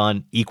stand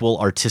on equal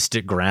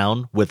artistic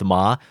ground with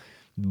Ma,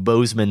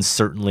 Boseman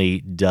certainly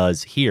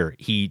does here.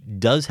 He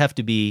does have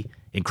to be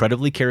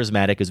incredibly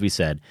charismatic, as we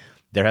said.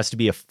 There has to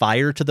be a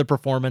fire to the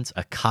performance,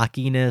 a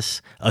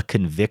cockiness, a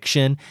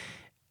conviction.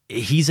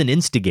 He's an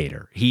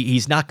instigator.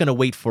 He's not going to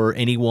wait for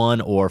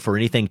anyone or for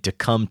anything to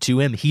come to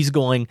him. He's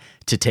going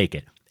to take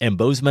it. And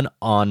Boseman,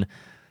 on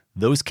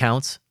those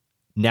counts,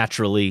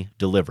 naturally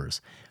delivers.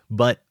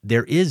 But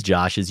there is,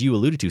 Josh, as you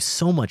alluded to,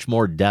 so much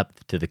more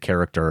depth to the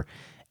character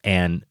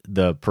and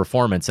the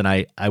performance. And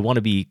I want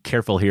to be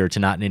careful here to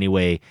not in any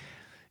way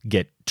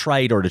get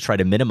trite or to try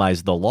to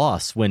minimize the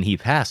loss when he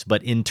passed.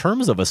 But in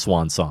terms of a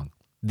swan song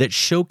that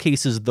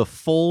showcases the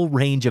full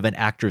range of an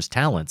actor's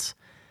talents,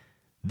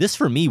 this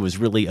for me was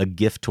really a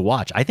gift to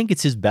watch. I think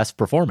it's his best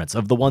performance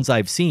of the ones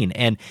I've seen.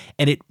 And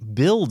it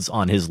builds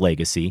on his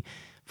legacy,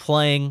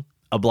 playing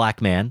a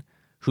black man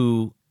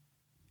who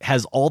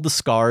has all the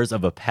scars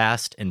of a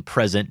past and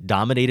present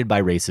dominated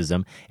by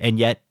racism, and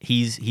yet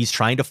he's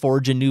trying to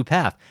forge a new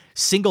path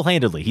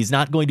single-handedly. He's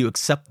not going to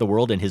accept the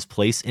world and his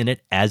place in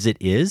it as it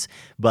is,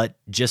 but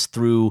just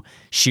through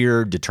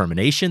sheer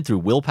determination, through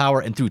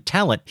willpower, and through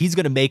talent, he's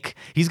going to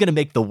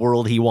make the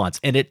world he wants.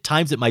 And at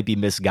times it might be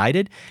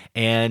misguided,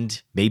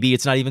 and maybe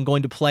it's not even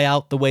going to play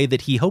out the way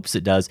that he hopes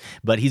it does,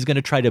 but he's going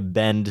to try to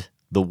bend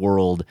the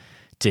world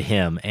to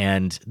him.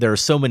 And there are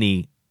so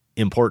many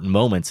important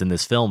moments in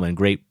this film and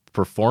great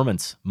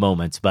performance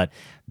moments, but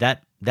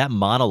that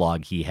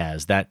monologue he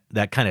has, that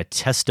kind of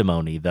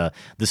testimony, the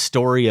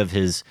story of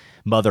his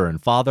mother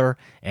and father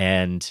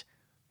and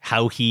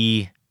how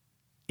he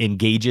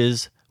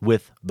engages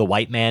with the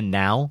white man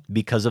now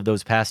because of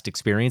those past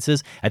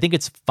experiences. I think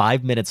it's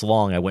 5 minutes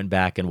long. I went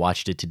back and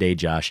watched it today,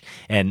 Josh,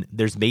 and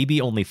there's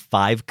maybe only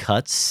 5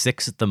 cuts,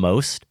 6 at the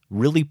most,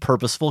 really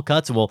purposeful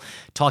cuts. And we'll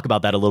talk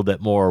about that a little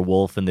bit more,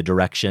 Wolf, and the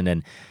direction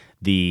and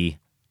the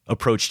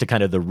approach to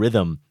kind of the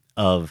rhythm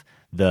of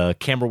the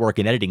camera work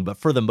and editing. But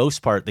for the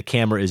most part, the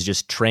camera is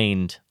just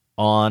trained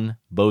on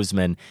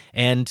Boseman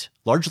and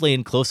largely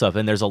in close-up.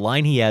 And there's a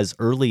line he has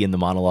early in the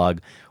monologue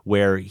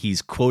where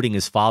he's quoting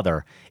his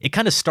father. It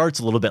kind of starts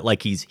a little bit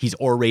like he's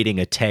orating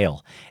a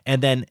tale.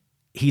 And then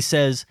he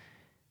says,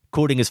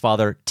 quoting his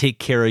father, "Take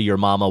care of your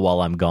mama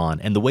while I'm gone."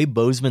 And the way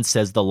Boseman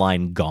says the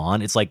line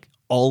 "gone," it's like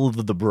all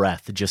of the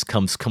breath just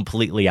comes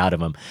completely out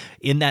of him.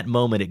 In that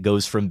moment, it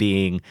goes from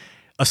being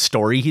a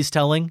story he's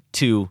telling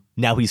to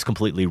now he's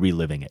completely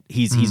reliving it.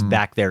 He's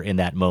back there in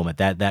that moment,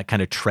 that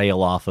kind of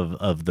trail off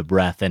of the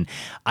breath. And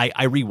I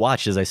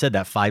rewatched, as I said,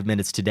 that 5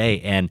 minutes today,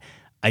 and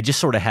I just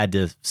sort of had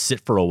to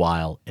sit for a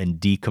while and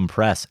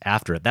decompress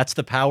after it. That's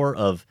the power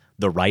of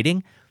the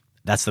writing.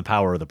 That's the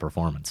power of the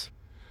performance.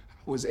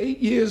 I was 8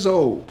 years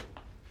old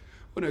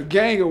when a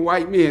gang of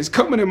white men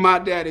coming to my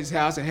daddy's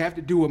house and have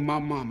to do with my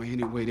mama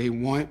any way they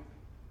want.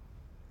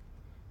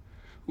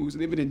 Who was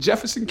living in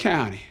Jefferson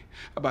County,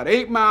 about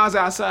 8 miles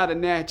outside of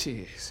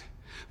Natchez.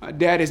 My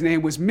daddy's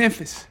name was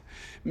Memphis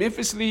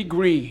Lee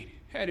Green.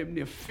 Had him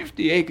near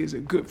 50 acres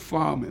of good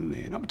farming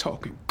land. I'm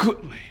talking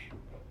good land.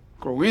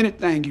 Grow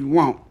anything you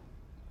want.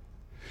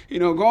 You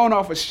know, going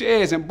off of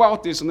shares and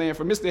bought this land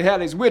from Mr.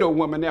 Halley's widow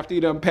woman after he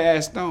done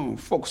passed on.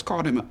 Folks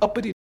called him an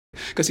uppity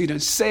because he done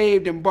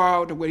saved and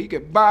borrowed to where he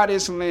could buy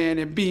this land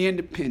and be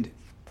independent.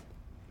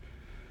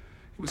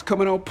 It was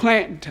coming on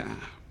planting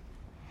time.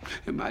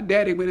 And my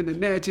daddy went into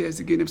Natchez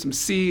to get him some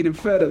seed and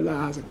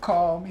fertilizer.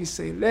 Called me,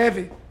 say,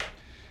 "Levy,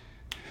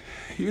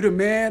 you the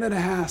man of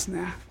the house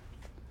now.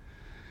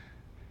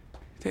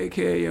 Take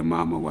care of your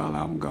mama while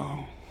I'm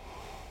gone."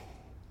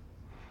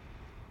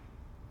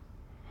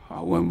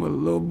 I went with a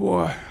little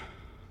boy,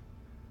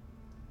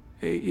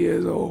 8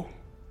 years old.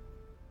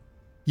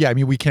 Yeah, I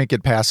mean, we can't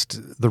get past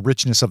the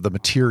richness of the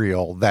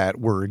material that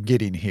we're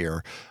getting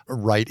here,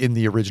 right, in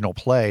the original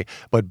play.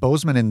 But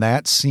Boseman in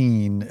that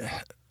scene,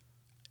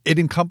 it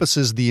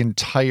encompasses the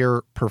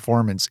entire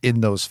performance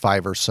in those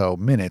 5 or so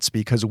minutes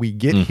because we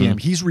get him.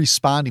 He's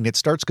responding. It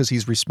starts because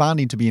he's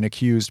responding to being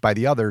accused by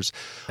the others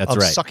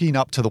of sucking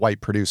up to the white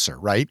producer,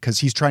 right? Because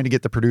he's trying to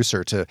get the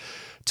producer to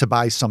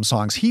buy some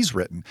songs he's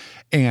written.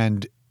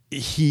 And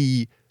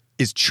he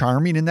is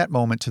charming in that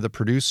moment to the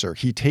producer.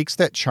 He takes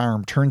that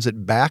charm, turns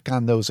it back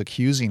on those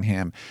accusing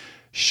him,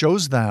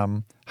 shows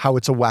them how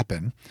it's a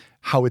weapon,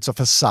 how it's a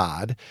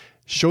facade,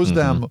 shows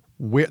them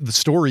where the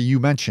story you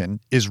mentioned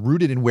is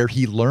rooted in where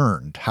he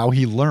learned, how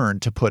he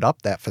learned to put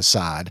up that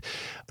facade.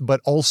 But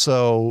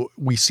also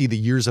we see the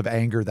years of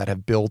anger that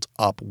have built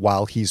up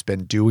while he's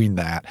been doing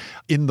that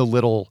in the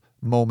little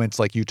moments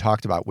like you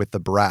talked about with the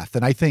breath.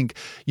 And I think,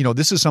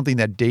 this is something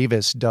that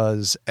Davis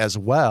does as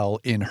well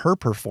in her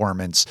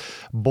performance.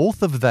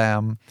 Both of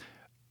them,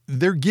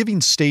 they're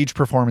giving stage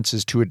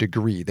performances to a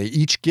degree. They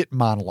each get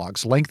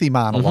monologues, lengthy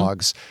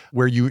monologues,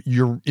 where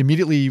you're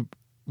immediately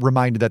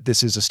reminded that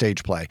this is a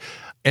stage play,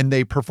 and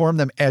they perform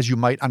them as you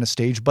might on a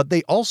stage. But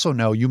they also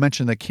know, you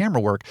mentioned the camera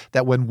work,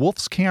 that when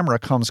Wolf's camera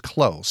comes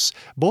close,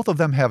 both of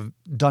them have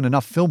done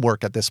enough film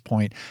work at this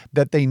point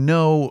that they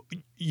know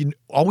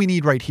all we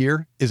need right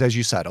here is, as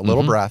you said, a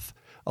little breath,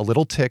 a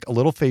little tick, a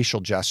little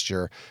facial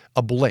gesture,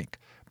 a blink.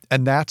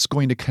 And that's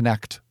going to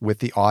connect with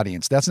the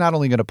audience. That's not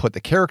only going to put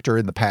the character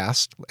in the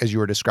past, as you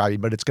were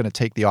describing, but it's going to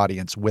take the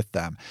audience with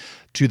them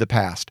to the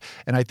past.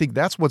 And I think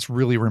that's what's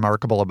really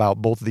remarkable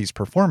about both of these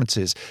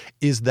performances,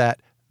 is that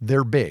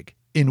they're big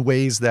in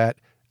ways that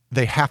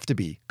they have to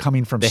be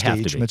coming from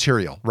stage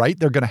material, right?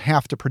 They're going to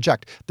have to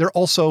project. They're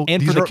also...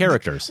 And for the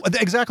characters.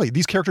 Exactly.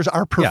 These characters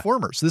are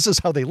performers. Yeah. This is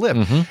how they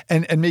live.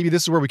 And maybe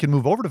this is where we can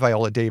move over to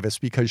Viola Davis,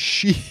 because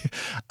she...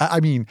 I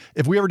mean,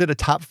 if we ever did a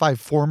top 5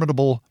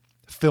 formidable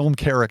film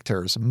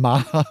characters,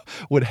 Ma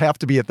would have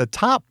to be at the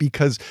top,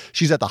 because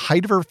she's at the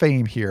height of her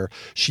fame here.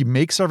 She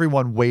makes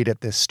everyone wait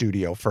at this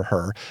studio for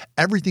her.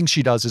 Everything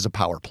she does is a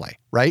power play,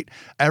 right?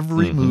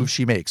 Every move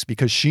she makes,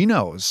 because she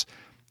knows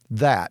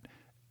that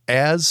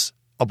as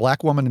a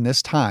Black woman in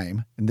this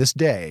time, in this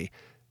day,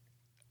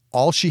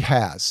 all she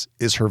has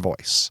is her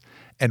voice.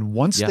 And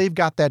once they've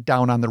got that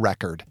down on the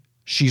record,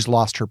 she's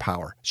lost her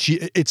power.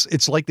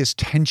 It's like this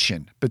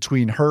tension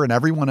between her and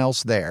everyone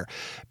else there,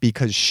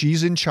 because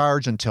she's in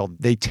charge until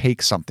they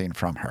take something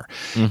from her.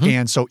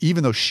 And so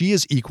even though she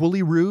is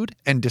equally rude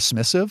and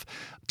dismissive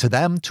to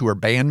them, to her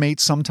bandmates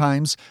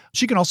sometimes,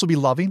 she can also be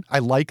loving. I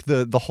like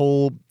the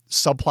whole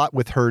subplot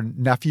with her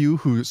nephew,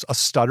 who's a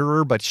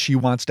stutterer, but she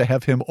wants to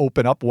have him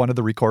open up one of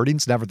the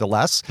recordings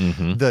nevertheless,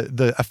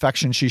 the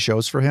affection she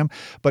shows for him.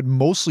 But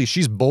mostly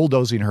she's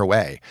bulldozing her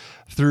way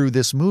through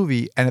this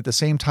movie. And at the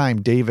same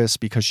time, Davis,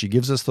 because she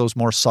gives us those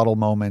more subtle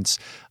moments,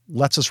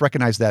 lets us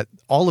recognize that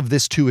all of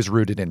this too is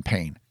rooted in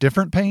pain.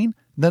 Different pain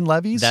than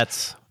Levy's.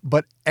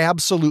 But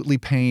absolutely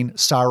pain,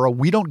 sorrow.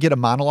 We don't get a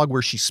monologue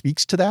where she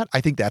speaks to that.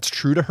 I think that's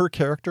true to her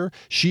character.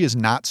 She is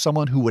not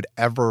someone who would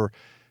ever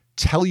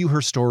tell you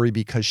her story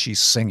because she's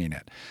singing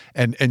it.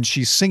 And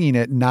she's singing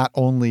it not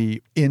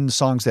only in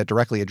songs that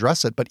directly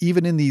address it, but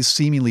even in these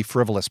seemingly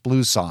frivolous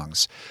blues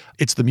songs.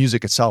 It's the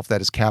music itself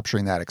that is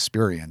capturing that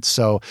experience.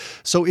 So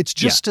it's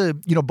just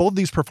both of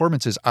these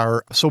performances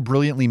are so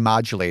brilliantly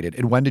modulated,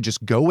 and when to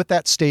just go with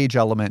that stage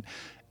element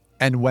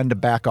and when to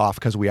back off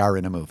because we are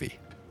in a movie.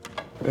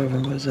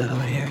 Reverend, what's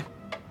out here?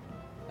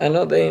 I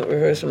know they ain't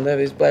rehearsed from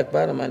Levy's Black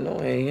Bottom. I know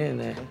I ain't hearing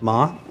that.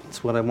 Ma,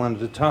 that's what I wanted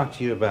to talk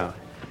to you about.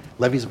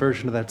 Levy's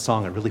version of that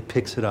song, it really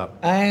picks it up.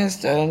 I ain't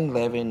studying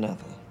Levy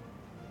nothing.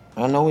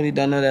 I know what he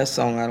done to that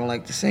song. I don't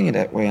like to sing it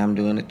that way. I'm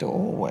doing it the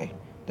old way.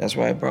 That's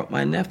why I brought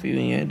my nephew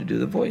in here to do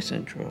the voice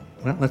intro.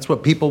 Well, that's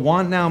what people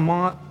want now,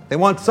 Ma. They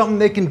want something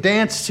they can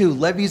dance to.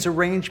 Levy's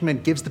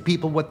arrangement gives the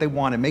people what they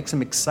want. It makes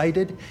them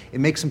excited. It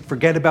makes them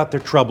forget about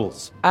their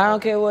troubles. I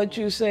don't care what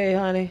you say,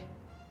 honey.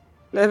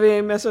 Levy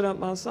ain't messing up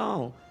my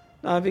song.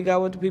 Now, if he got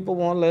what the people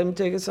want, let him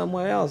take it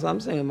somewhere else. I'm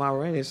singing my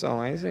Rainey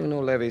song. I ain't singing no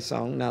Levy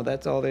song. Now,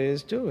 that's all there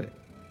is to it.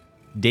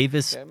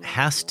 Davis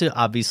has to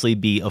obviously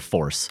be a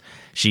force.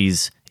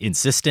 She's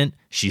insistent.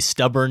 She's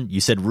stubborn.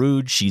 You said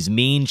rude. She's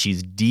mean.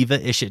 She's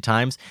diva-ish at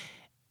times.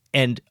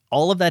 And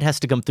all of that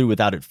has to come through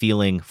without it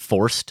feeling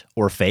forced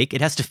or fake.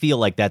 It has to feel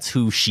like that's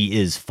who she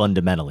is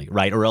fundamentally,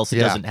 right? Or else it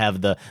doesn't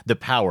have the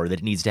power that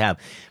it needs to have.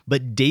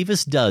 But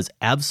Davis does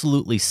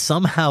absolutely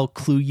somehow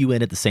clue you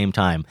in at the same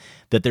time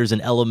that there's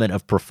an element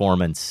of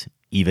performance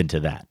even to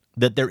that.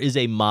 That there is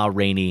a Ma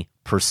Rainey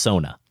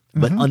persona.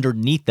 But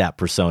underneath that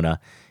persona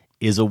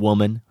is a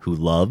woman who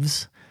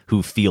loves,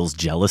 who feels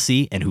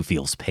jealousy and who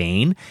feels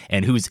pain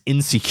and who's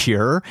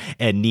insecure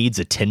and needs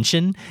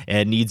attention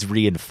and needs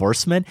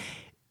reinforcement.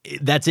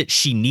 That's it.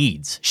 She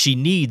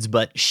needs,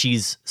 but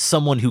she's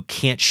someone who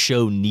can't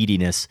show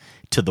neediness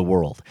to the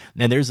world.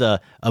 And there's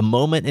a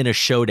moment in a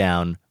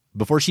showdown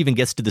before she even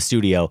gets to the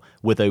studio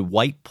with a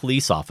white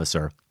police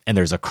officer, and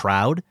there's a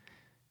crowd.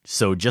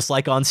 So just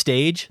like on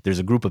stage, there's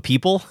a group of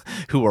people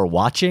who are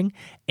watching,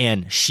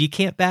 and she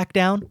can't back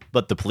down,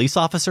 but the police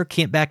officer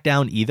can't back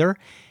down either.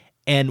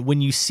 And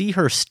when you see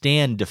her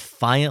stand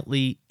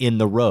defiantly in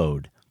the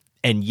road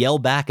and yell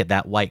back at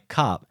that white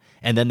cop,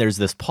 and then there's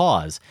this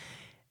pause,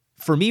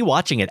 for me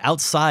watching it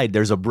outside,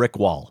 there's a brick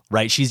wall,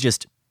 right? She's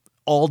just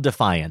all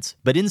defiance.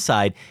 But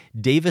inside,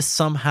 Davis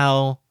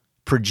somehow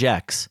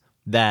projects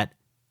that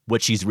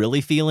what she's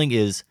really feeling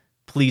is,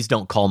 please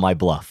don't call my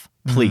bluff.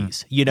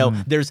 Please.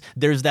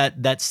 There's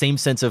that same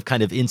sense of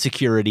kind of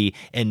insecurity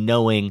and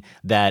knowing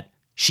that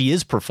she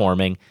is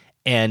performing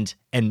and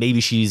maybe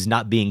she's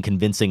not being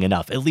convincing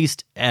enough, at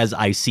least as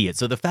I see it.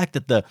 So the fact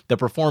that the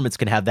performance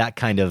can have that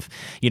kind of,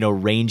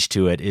 range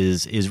to it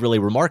is really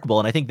remarkable.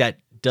 And I think that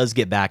does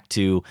get back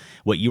to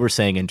what you were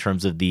saying in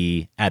terms of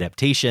the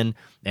adaptation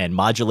and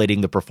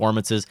modulating the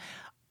performances.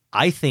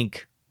 I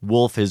think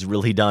Wolf has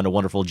really done a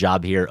wonderful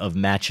job here of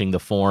matching the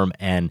form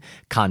and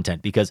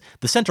content, because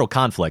the central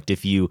conflict,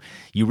 if you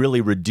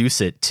really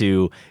reduce it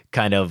to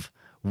kind of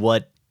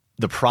what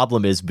the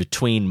problem is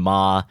between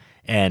Ma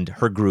and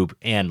her group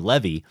and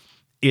Levy,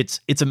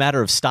 it's a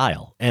matter of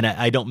style. And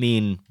I don't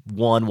mean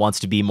one wants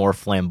to be more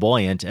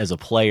flamboyant as a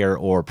player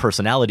or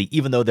personality,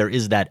 even though there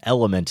is that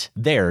element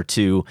there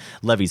to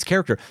Levy's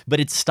character, but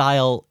it's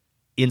style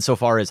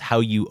insofar as how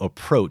you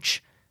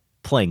approach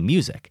playing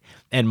music.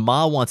 And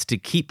Ma wants to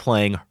keep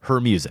playing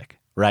her music,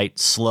 right?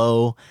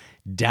 Slow,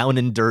 down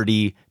and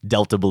dirty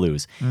Delta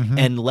blues. Mm-hmm.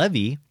 And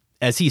Levy,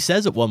 as he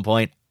says at one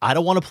point, I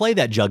don't want to play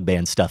that jug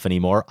band stuff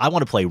anymore. I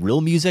want to play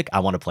real music. I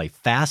want to play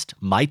fast,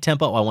 my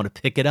tempo. I want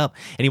to pick it up.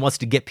 And he wants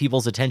to get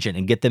people's attention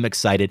and get them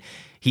excited.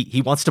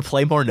 He wants to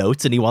play more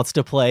notes, and he wants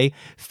to play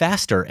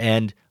faster.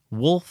 And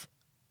Wolf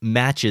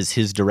matches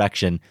his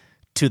direction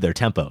to their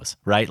tempos,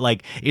 right?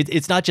 Like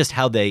it's not just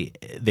how they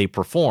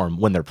perform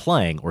when they're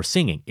playing or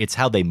singing. It's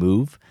how they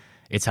move.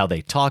 It's how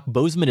they talk.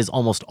 Bozeman is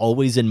almost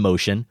always in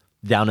motion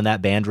down in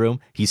that band room.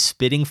 He's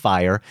spitting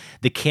fire.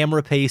 The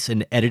camera pace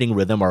and editing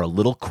rhythm are a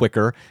little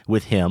quicker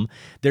with him.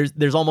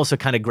 There's almost a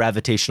kind of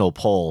gravitational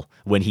pull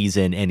when he's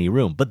in any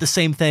room. But the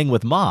same thing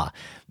with Ma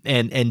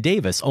and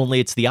Davis, only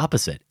it's the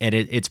opposite. And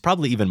it's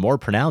probably even more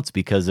pronounced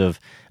because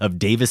of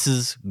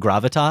Davis's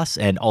gravitas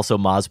and also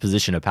Ma's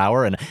position of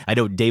power. And I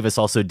know Davis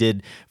also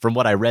did, from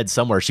what I read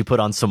somewhere, she put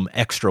on some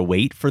extra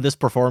weight for this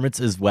performance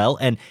as well.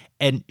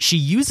 And she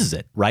uses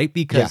it, right?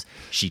 Because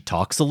she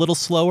talks a little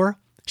slower.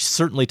 She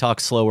certainly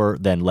talks slower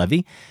than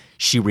Levy.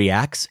 She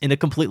reacts in a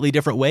completely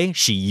different way.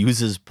 She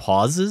uses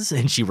pauses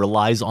and she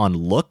relies on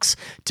looks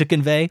to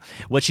convey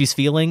what she's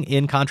feeling,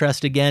 in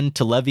contrast again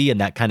to Levy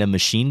and that kind of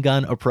machine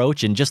gun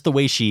approach, and just the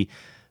way she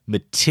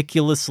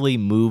meticulously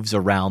moves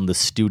around the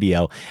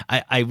studio.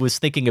 I was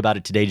thinking about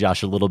it today,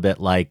 Josh, a little bit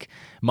like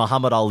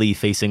Muhammad Ali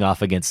facing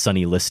off against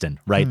Sonny Liston,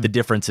 right? The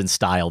difference in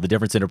style, the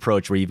difference in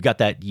approach, where you've got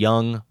that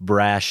young,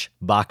 brash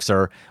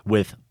boxer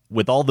with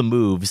all the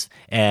moves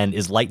and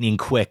is lightning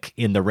quick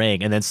in the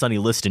ring. And then Sonny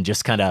Liston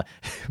just kind of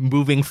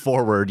moving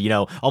forward,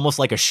 almost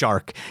like a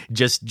shark,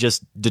 just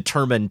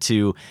determined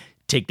to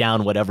take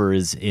down whatever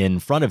is in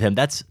front of him.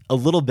 That's a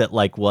little bit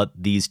like what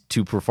these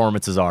two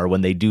performances are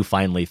when they do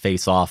finally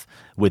face off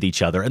with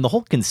each other. And the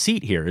whole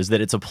conceit here is that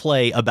it's a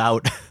play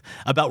about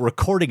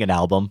recording an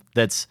album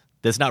that's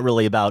not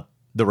really about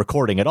the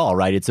recording at all,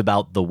 right? It's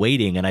about the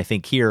waiting. And I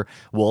think here,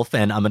 Wolf,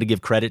 and I'm going to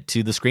give credit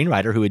to the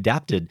screenwriter who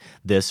adapted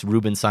this,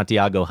 Ruben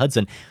Santiago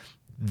Hudson,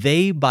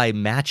 they, by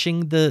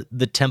matching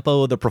the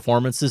tempo of the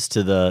performances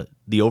to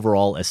the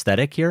overall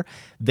aesthetic here,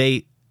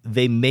 they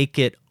make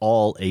it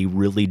all a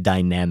really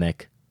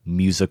dynamic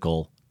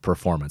musical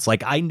performance.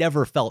 Like I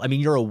never felt,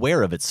 you're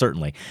aware of it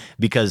certainly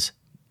because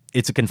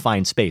it's a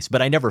confined space,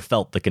 but I never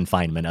felt the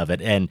confinement of it.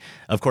 And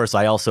of course,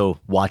 I also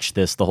watched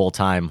this the whole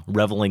time,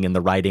 reveling in the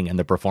writing and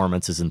the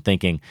performances and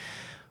thinking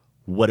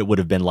what it would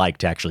have been like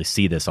to actually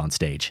see this on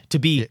stage, to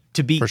be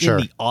in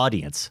the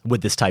audience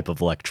with this type of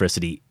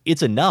electricity.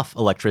 It's enough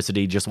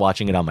electricity just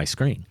watching it on my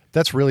screen.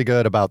 That's really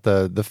good about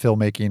the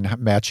filmmaking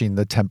matching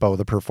the tempo of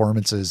the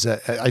performances.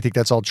 I think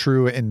that's all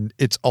true. And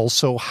it's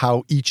also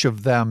how each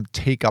of them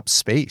take up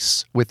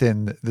space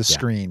within the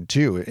screen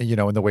too,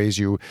 in the ways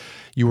you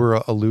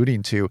were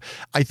alluding to.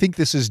 I think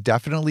this is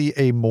definitely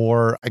a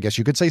more, I guess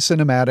you could say,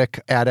 cinematic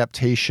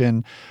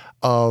adaptation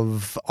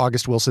of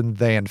August Wilson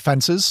than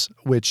Fences,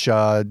 which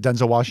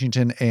Denzel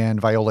Washington and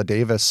Viola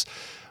Davis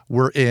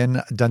were in.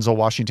 Denzel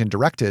Washington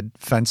directed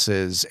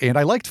Fences, and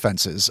I liked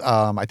Fences.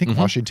 I think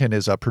Washington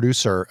is a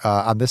producer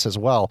on this as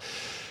well.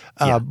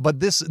 But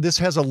this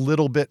has a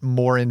little bit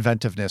more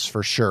inventiveness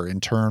for sure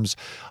in terms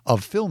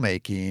of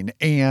filmmaking,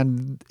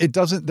 and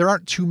there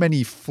aren't too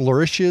many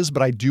flourishes,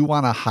 but I do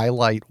want to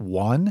highlight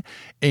one.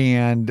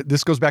 And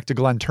this goes back to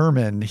Glenn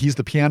Turman. He's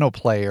the piano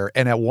player.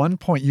 And at one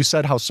point you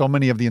said how so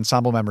many of the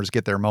ensemble members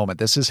get their moment.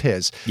 This is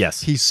his.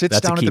 Yes. He sits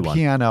down at the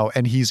piano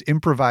and he's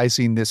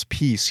improvising this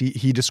piece.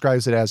 He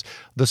describes it as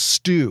the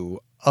stew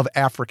of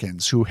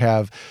Africans who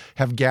have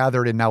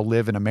gathered and now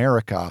live in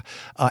America.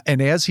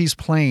 And as he's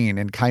playing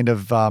and kind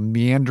of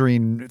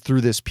meandering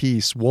through this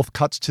piece, Wolf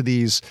cuts to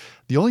these.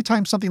 The only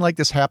time something like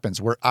this happens,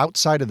 we're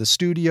outside of the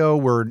studio,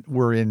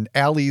 we're in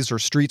alleys or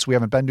streets we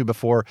haven't been to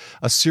before,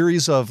 a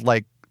series of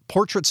like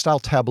portrait-style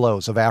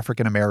tableaus of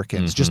African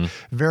Americans, just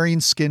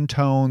varying skin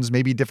tones,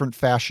 maybe different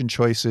fashion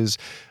choices,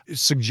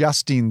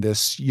 suggesting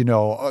this,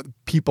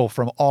 people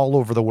from all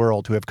over the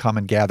world who have come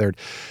and gathered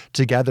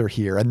together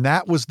here. And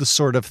that was the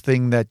sort of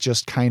thing that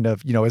just kind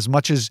of, as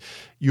much as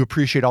you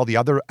appreciate all the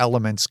other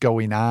elements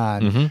going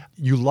on,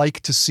 you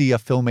like to see a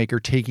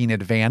filmmaker taking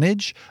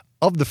advantage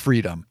of the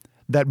freedom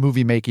that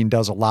movie making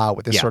does allow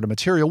with this sort of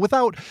material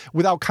without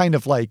kind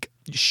of like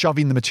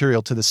shoving the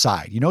material to the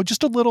side,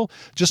 just a little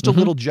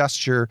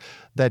gesture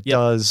that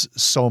does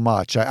so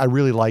much. I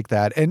really like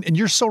that. And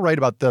you're so right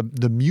about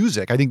the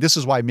music. I think this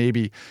is why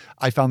maybe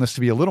I found this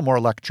to be a little more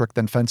electric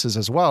than Fences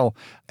as well.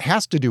 It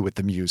has to do with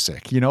the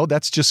music.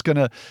 That's just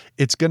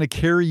it's gonna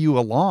carry you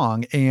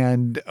along.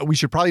 And we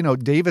should probably know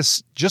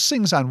Davis just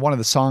sings on one of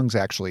the songs,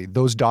 actually,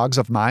 Those Dogs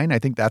of Mine. I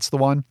think that's the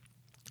one.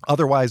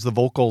 Otherwise, the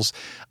vocals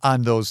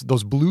on those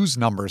blues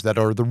numbers that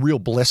are the real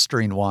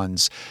blistering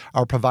ones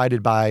are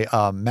provided by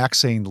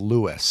Maxine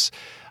Lewis.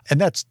 And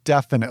that's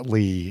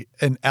definitely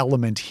an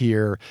element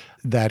here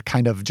that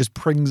kind of just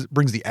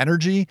brings the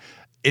energy.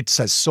 It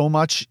says so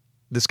much,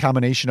 this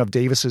combination of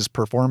Davis's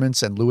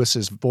performance and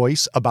Lewis's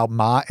voice, about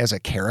Ma as a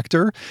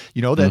character,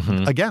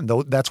 that again,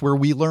 though, that's where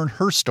we learn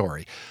her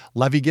story.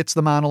 Levy gets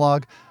the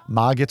monologue,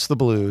 Ma gets the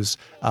blues,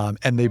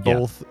 and they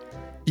both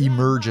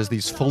emerge as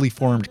these fully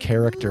formed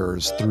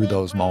characters through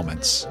those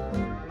moments.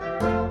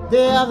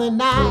 The other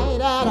night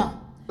at a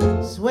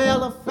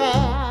swell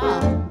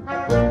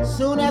affair,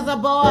 soon as the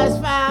boys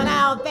found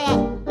out that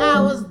I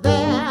was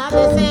there,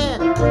 they said,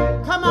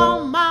 "Come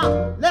on, Ma,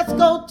 let's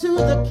go to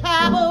the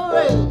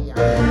cabaret."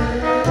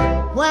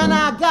 When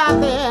I got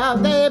there,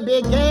 they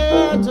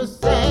began to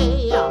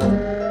say,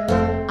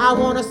 "I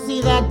want to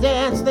see that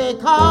dance they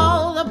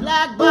call the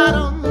Black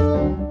Bottom.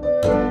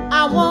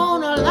 I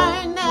want to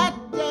learn that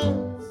dance."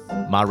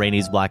 Ma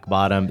Rainey's Black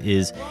Bottom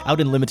is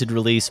out in limited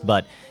release,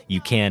 but you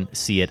can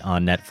see it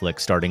on Netflix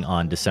starting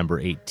on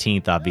December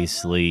 18th.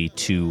 Obviously,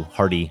 2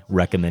 hearty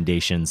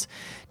recommendations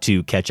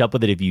to catch up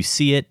with it if you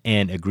see it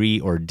and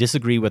agree or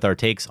disagree with our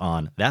takes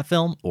on that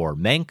film or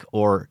Mank,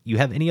 or you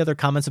have any other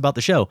comments about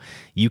the show.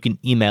 You can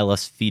email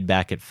us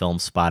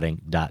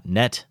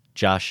feedback@filmspotting.net.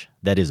 Josh,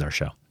 that is our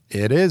show.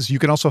 It is. You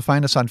can also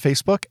find us on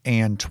Facebook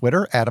and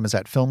Twitter. Adam is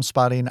at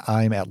Filmspotting.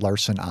 I'm at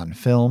Larson on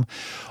Film.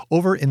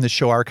 Over in the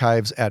show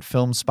archives at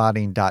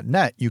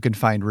filmspotting.net, you can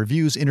find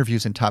reviews,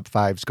 interviews, and top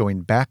 5s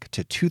going back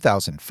to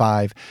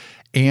 2005.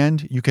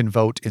 And you can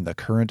vote in the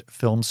current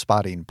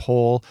Filmspotting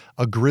poll,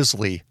 a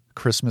grisly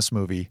Christmas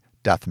movie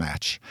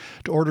deathmatch.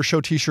 To order show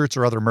t-shirts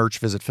or other merch,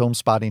 visit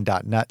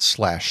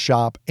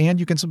filmspotting.net/shop. And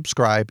you can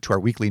subscribe to our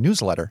weekly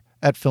newsletter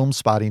at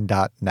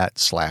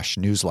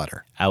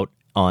filmspotting.net/newsletter. Out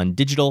on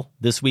digital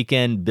this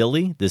weekend,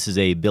 Billy. This is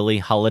a Billie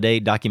Holiday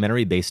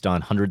documentary based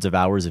on hundreds of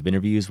hours of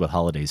interviews with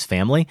Holiday's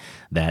family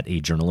that a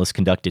journalist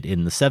conducted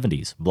in the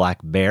 70s. Black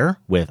Bear,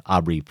 with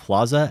Aubrey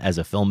Plaza as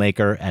a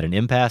filmmaker at an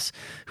impasse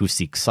who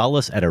seeks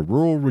solace at a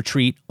rural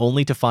retreat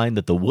only to find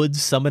that the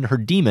woods summon her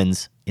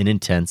demons in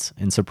intense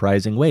and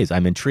surprising ways.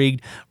 I'm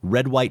intrigued.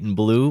 Red, White, and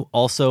Blue,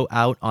 also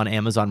out on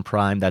Amazon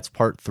Prime. That's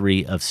part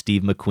 3 of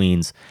Steve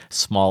McQueen's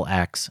Small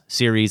Axe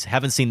series.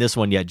 Haven't seen this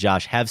one yet,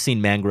 Josh. Have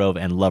seen Mangrove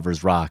and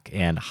Lover's Rock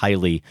and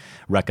highly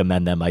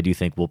recommend them. I do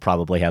think we'll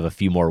probably have a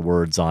few more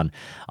words on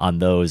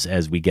those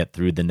as we get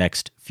through the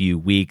next few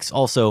weeks.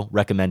 Also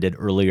recommended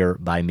earlier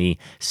by me,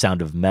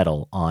 Sound of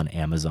Metal on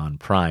Amazon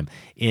Prime.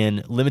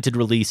 In limited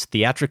release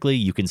theatrically,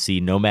 you can see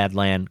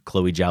Nomadland,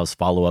 Chloe Zhao's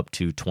follow-up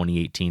to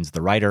 2018's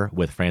The Writer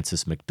with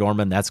Frances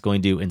McDormand. That's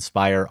going to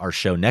inspire our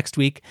show next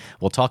week.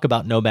 We'll talk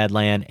about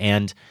Nomadland,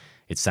 and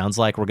it sounds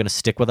like we're going to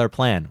stick with our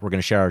plan. We're going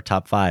to share our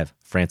top 5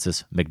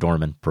 Frances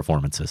McDormand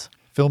performances.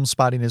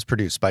 Filmspotting is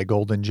produced by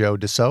Golden Joe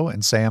Dassault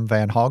and Sam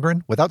Van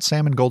Hallgren. Without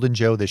Sam and Golden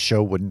Joe, this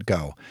show wouldn't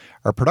go.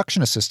 Our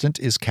production assistant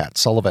is Kat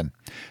Sullivan.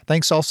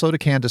 Thanks also to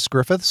Candace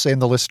Griffiths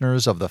and the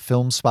listeners of the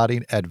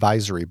Filmspotting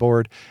Advisory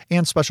Board,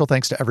 and special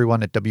thanks to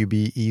everyone at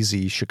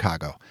WBEZ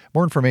Chicago.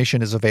 More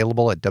information is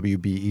available at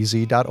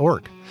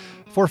wbez.org.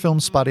 For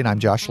Filmspotting, I'm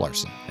Josh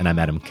Larson. And I'm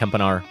Adam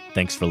Kempenaar.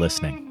 Thanks for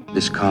listening.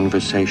 This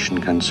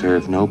conversation can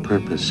serve no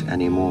purpose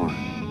anymore.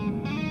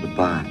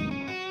 Goodbye.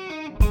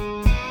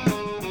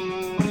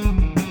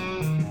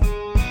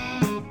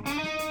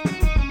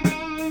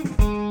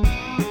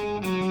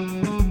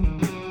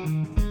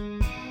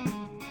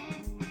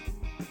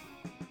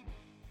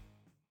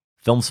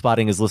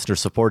 Filmspotting is listener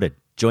supported.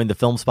 Join the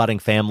Filmspotting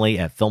family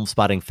at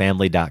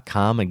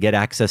filmspottingfamily.com and get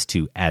access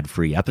to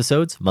ad-free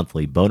episodes,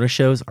 monthly bonus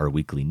shows, our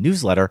weekly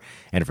newsletter,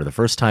 and for the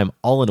first time,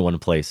 all in one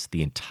place,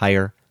 the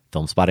entire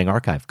Filmspotting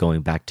archive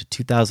going back to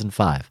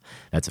 2005.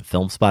 That's at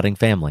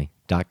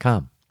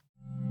filmspottingfamily.com.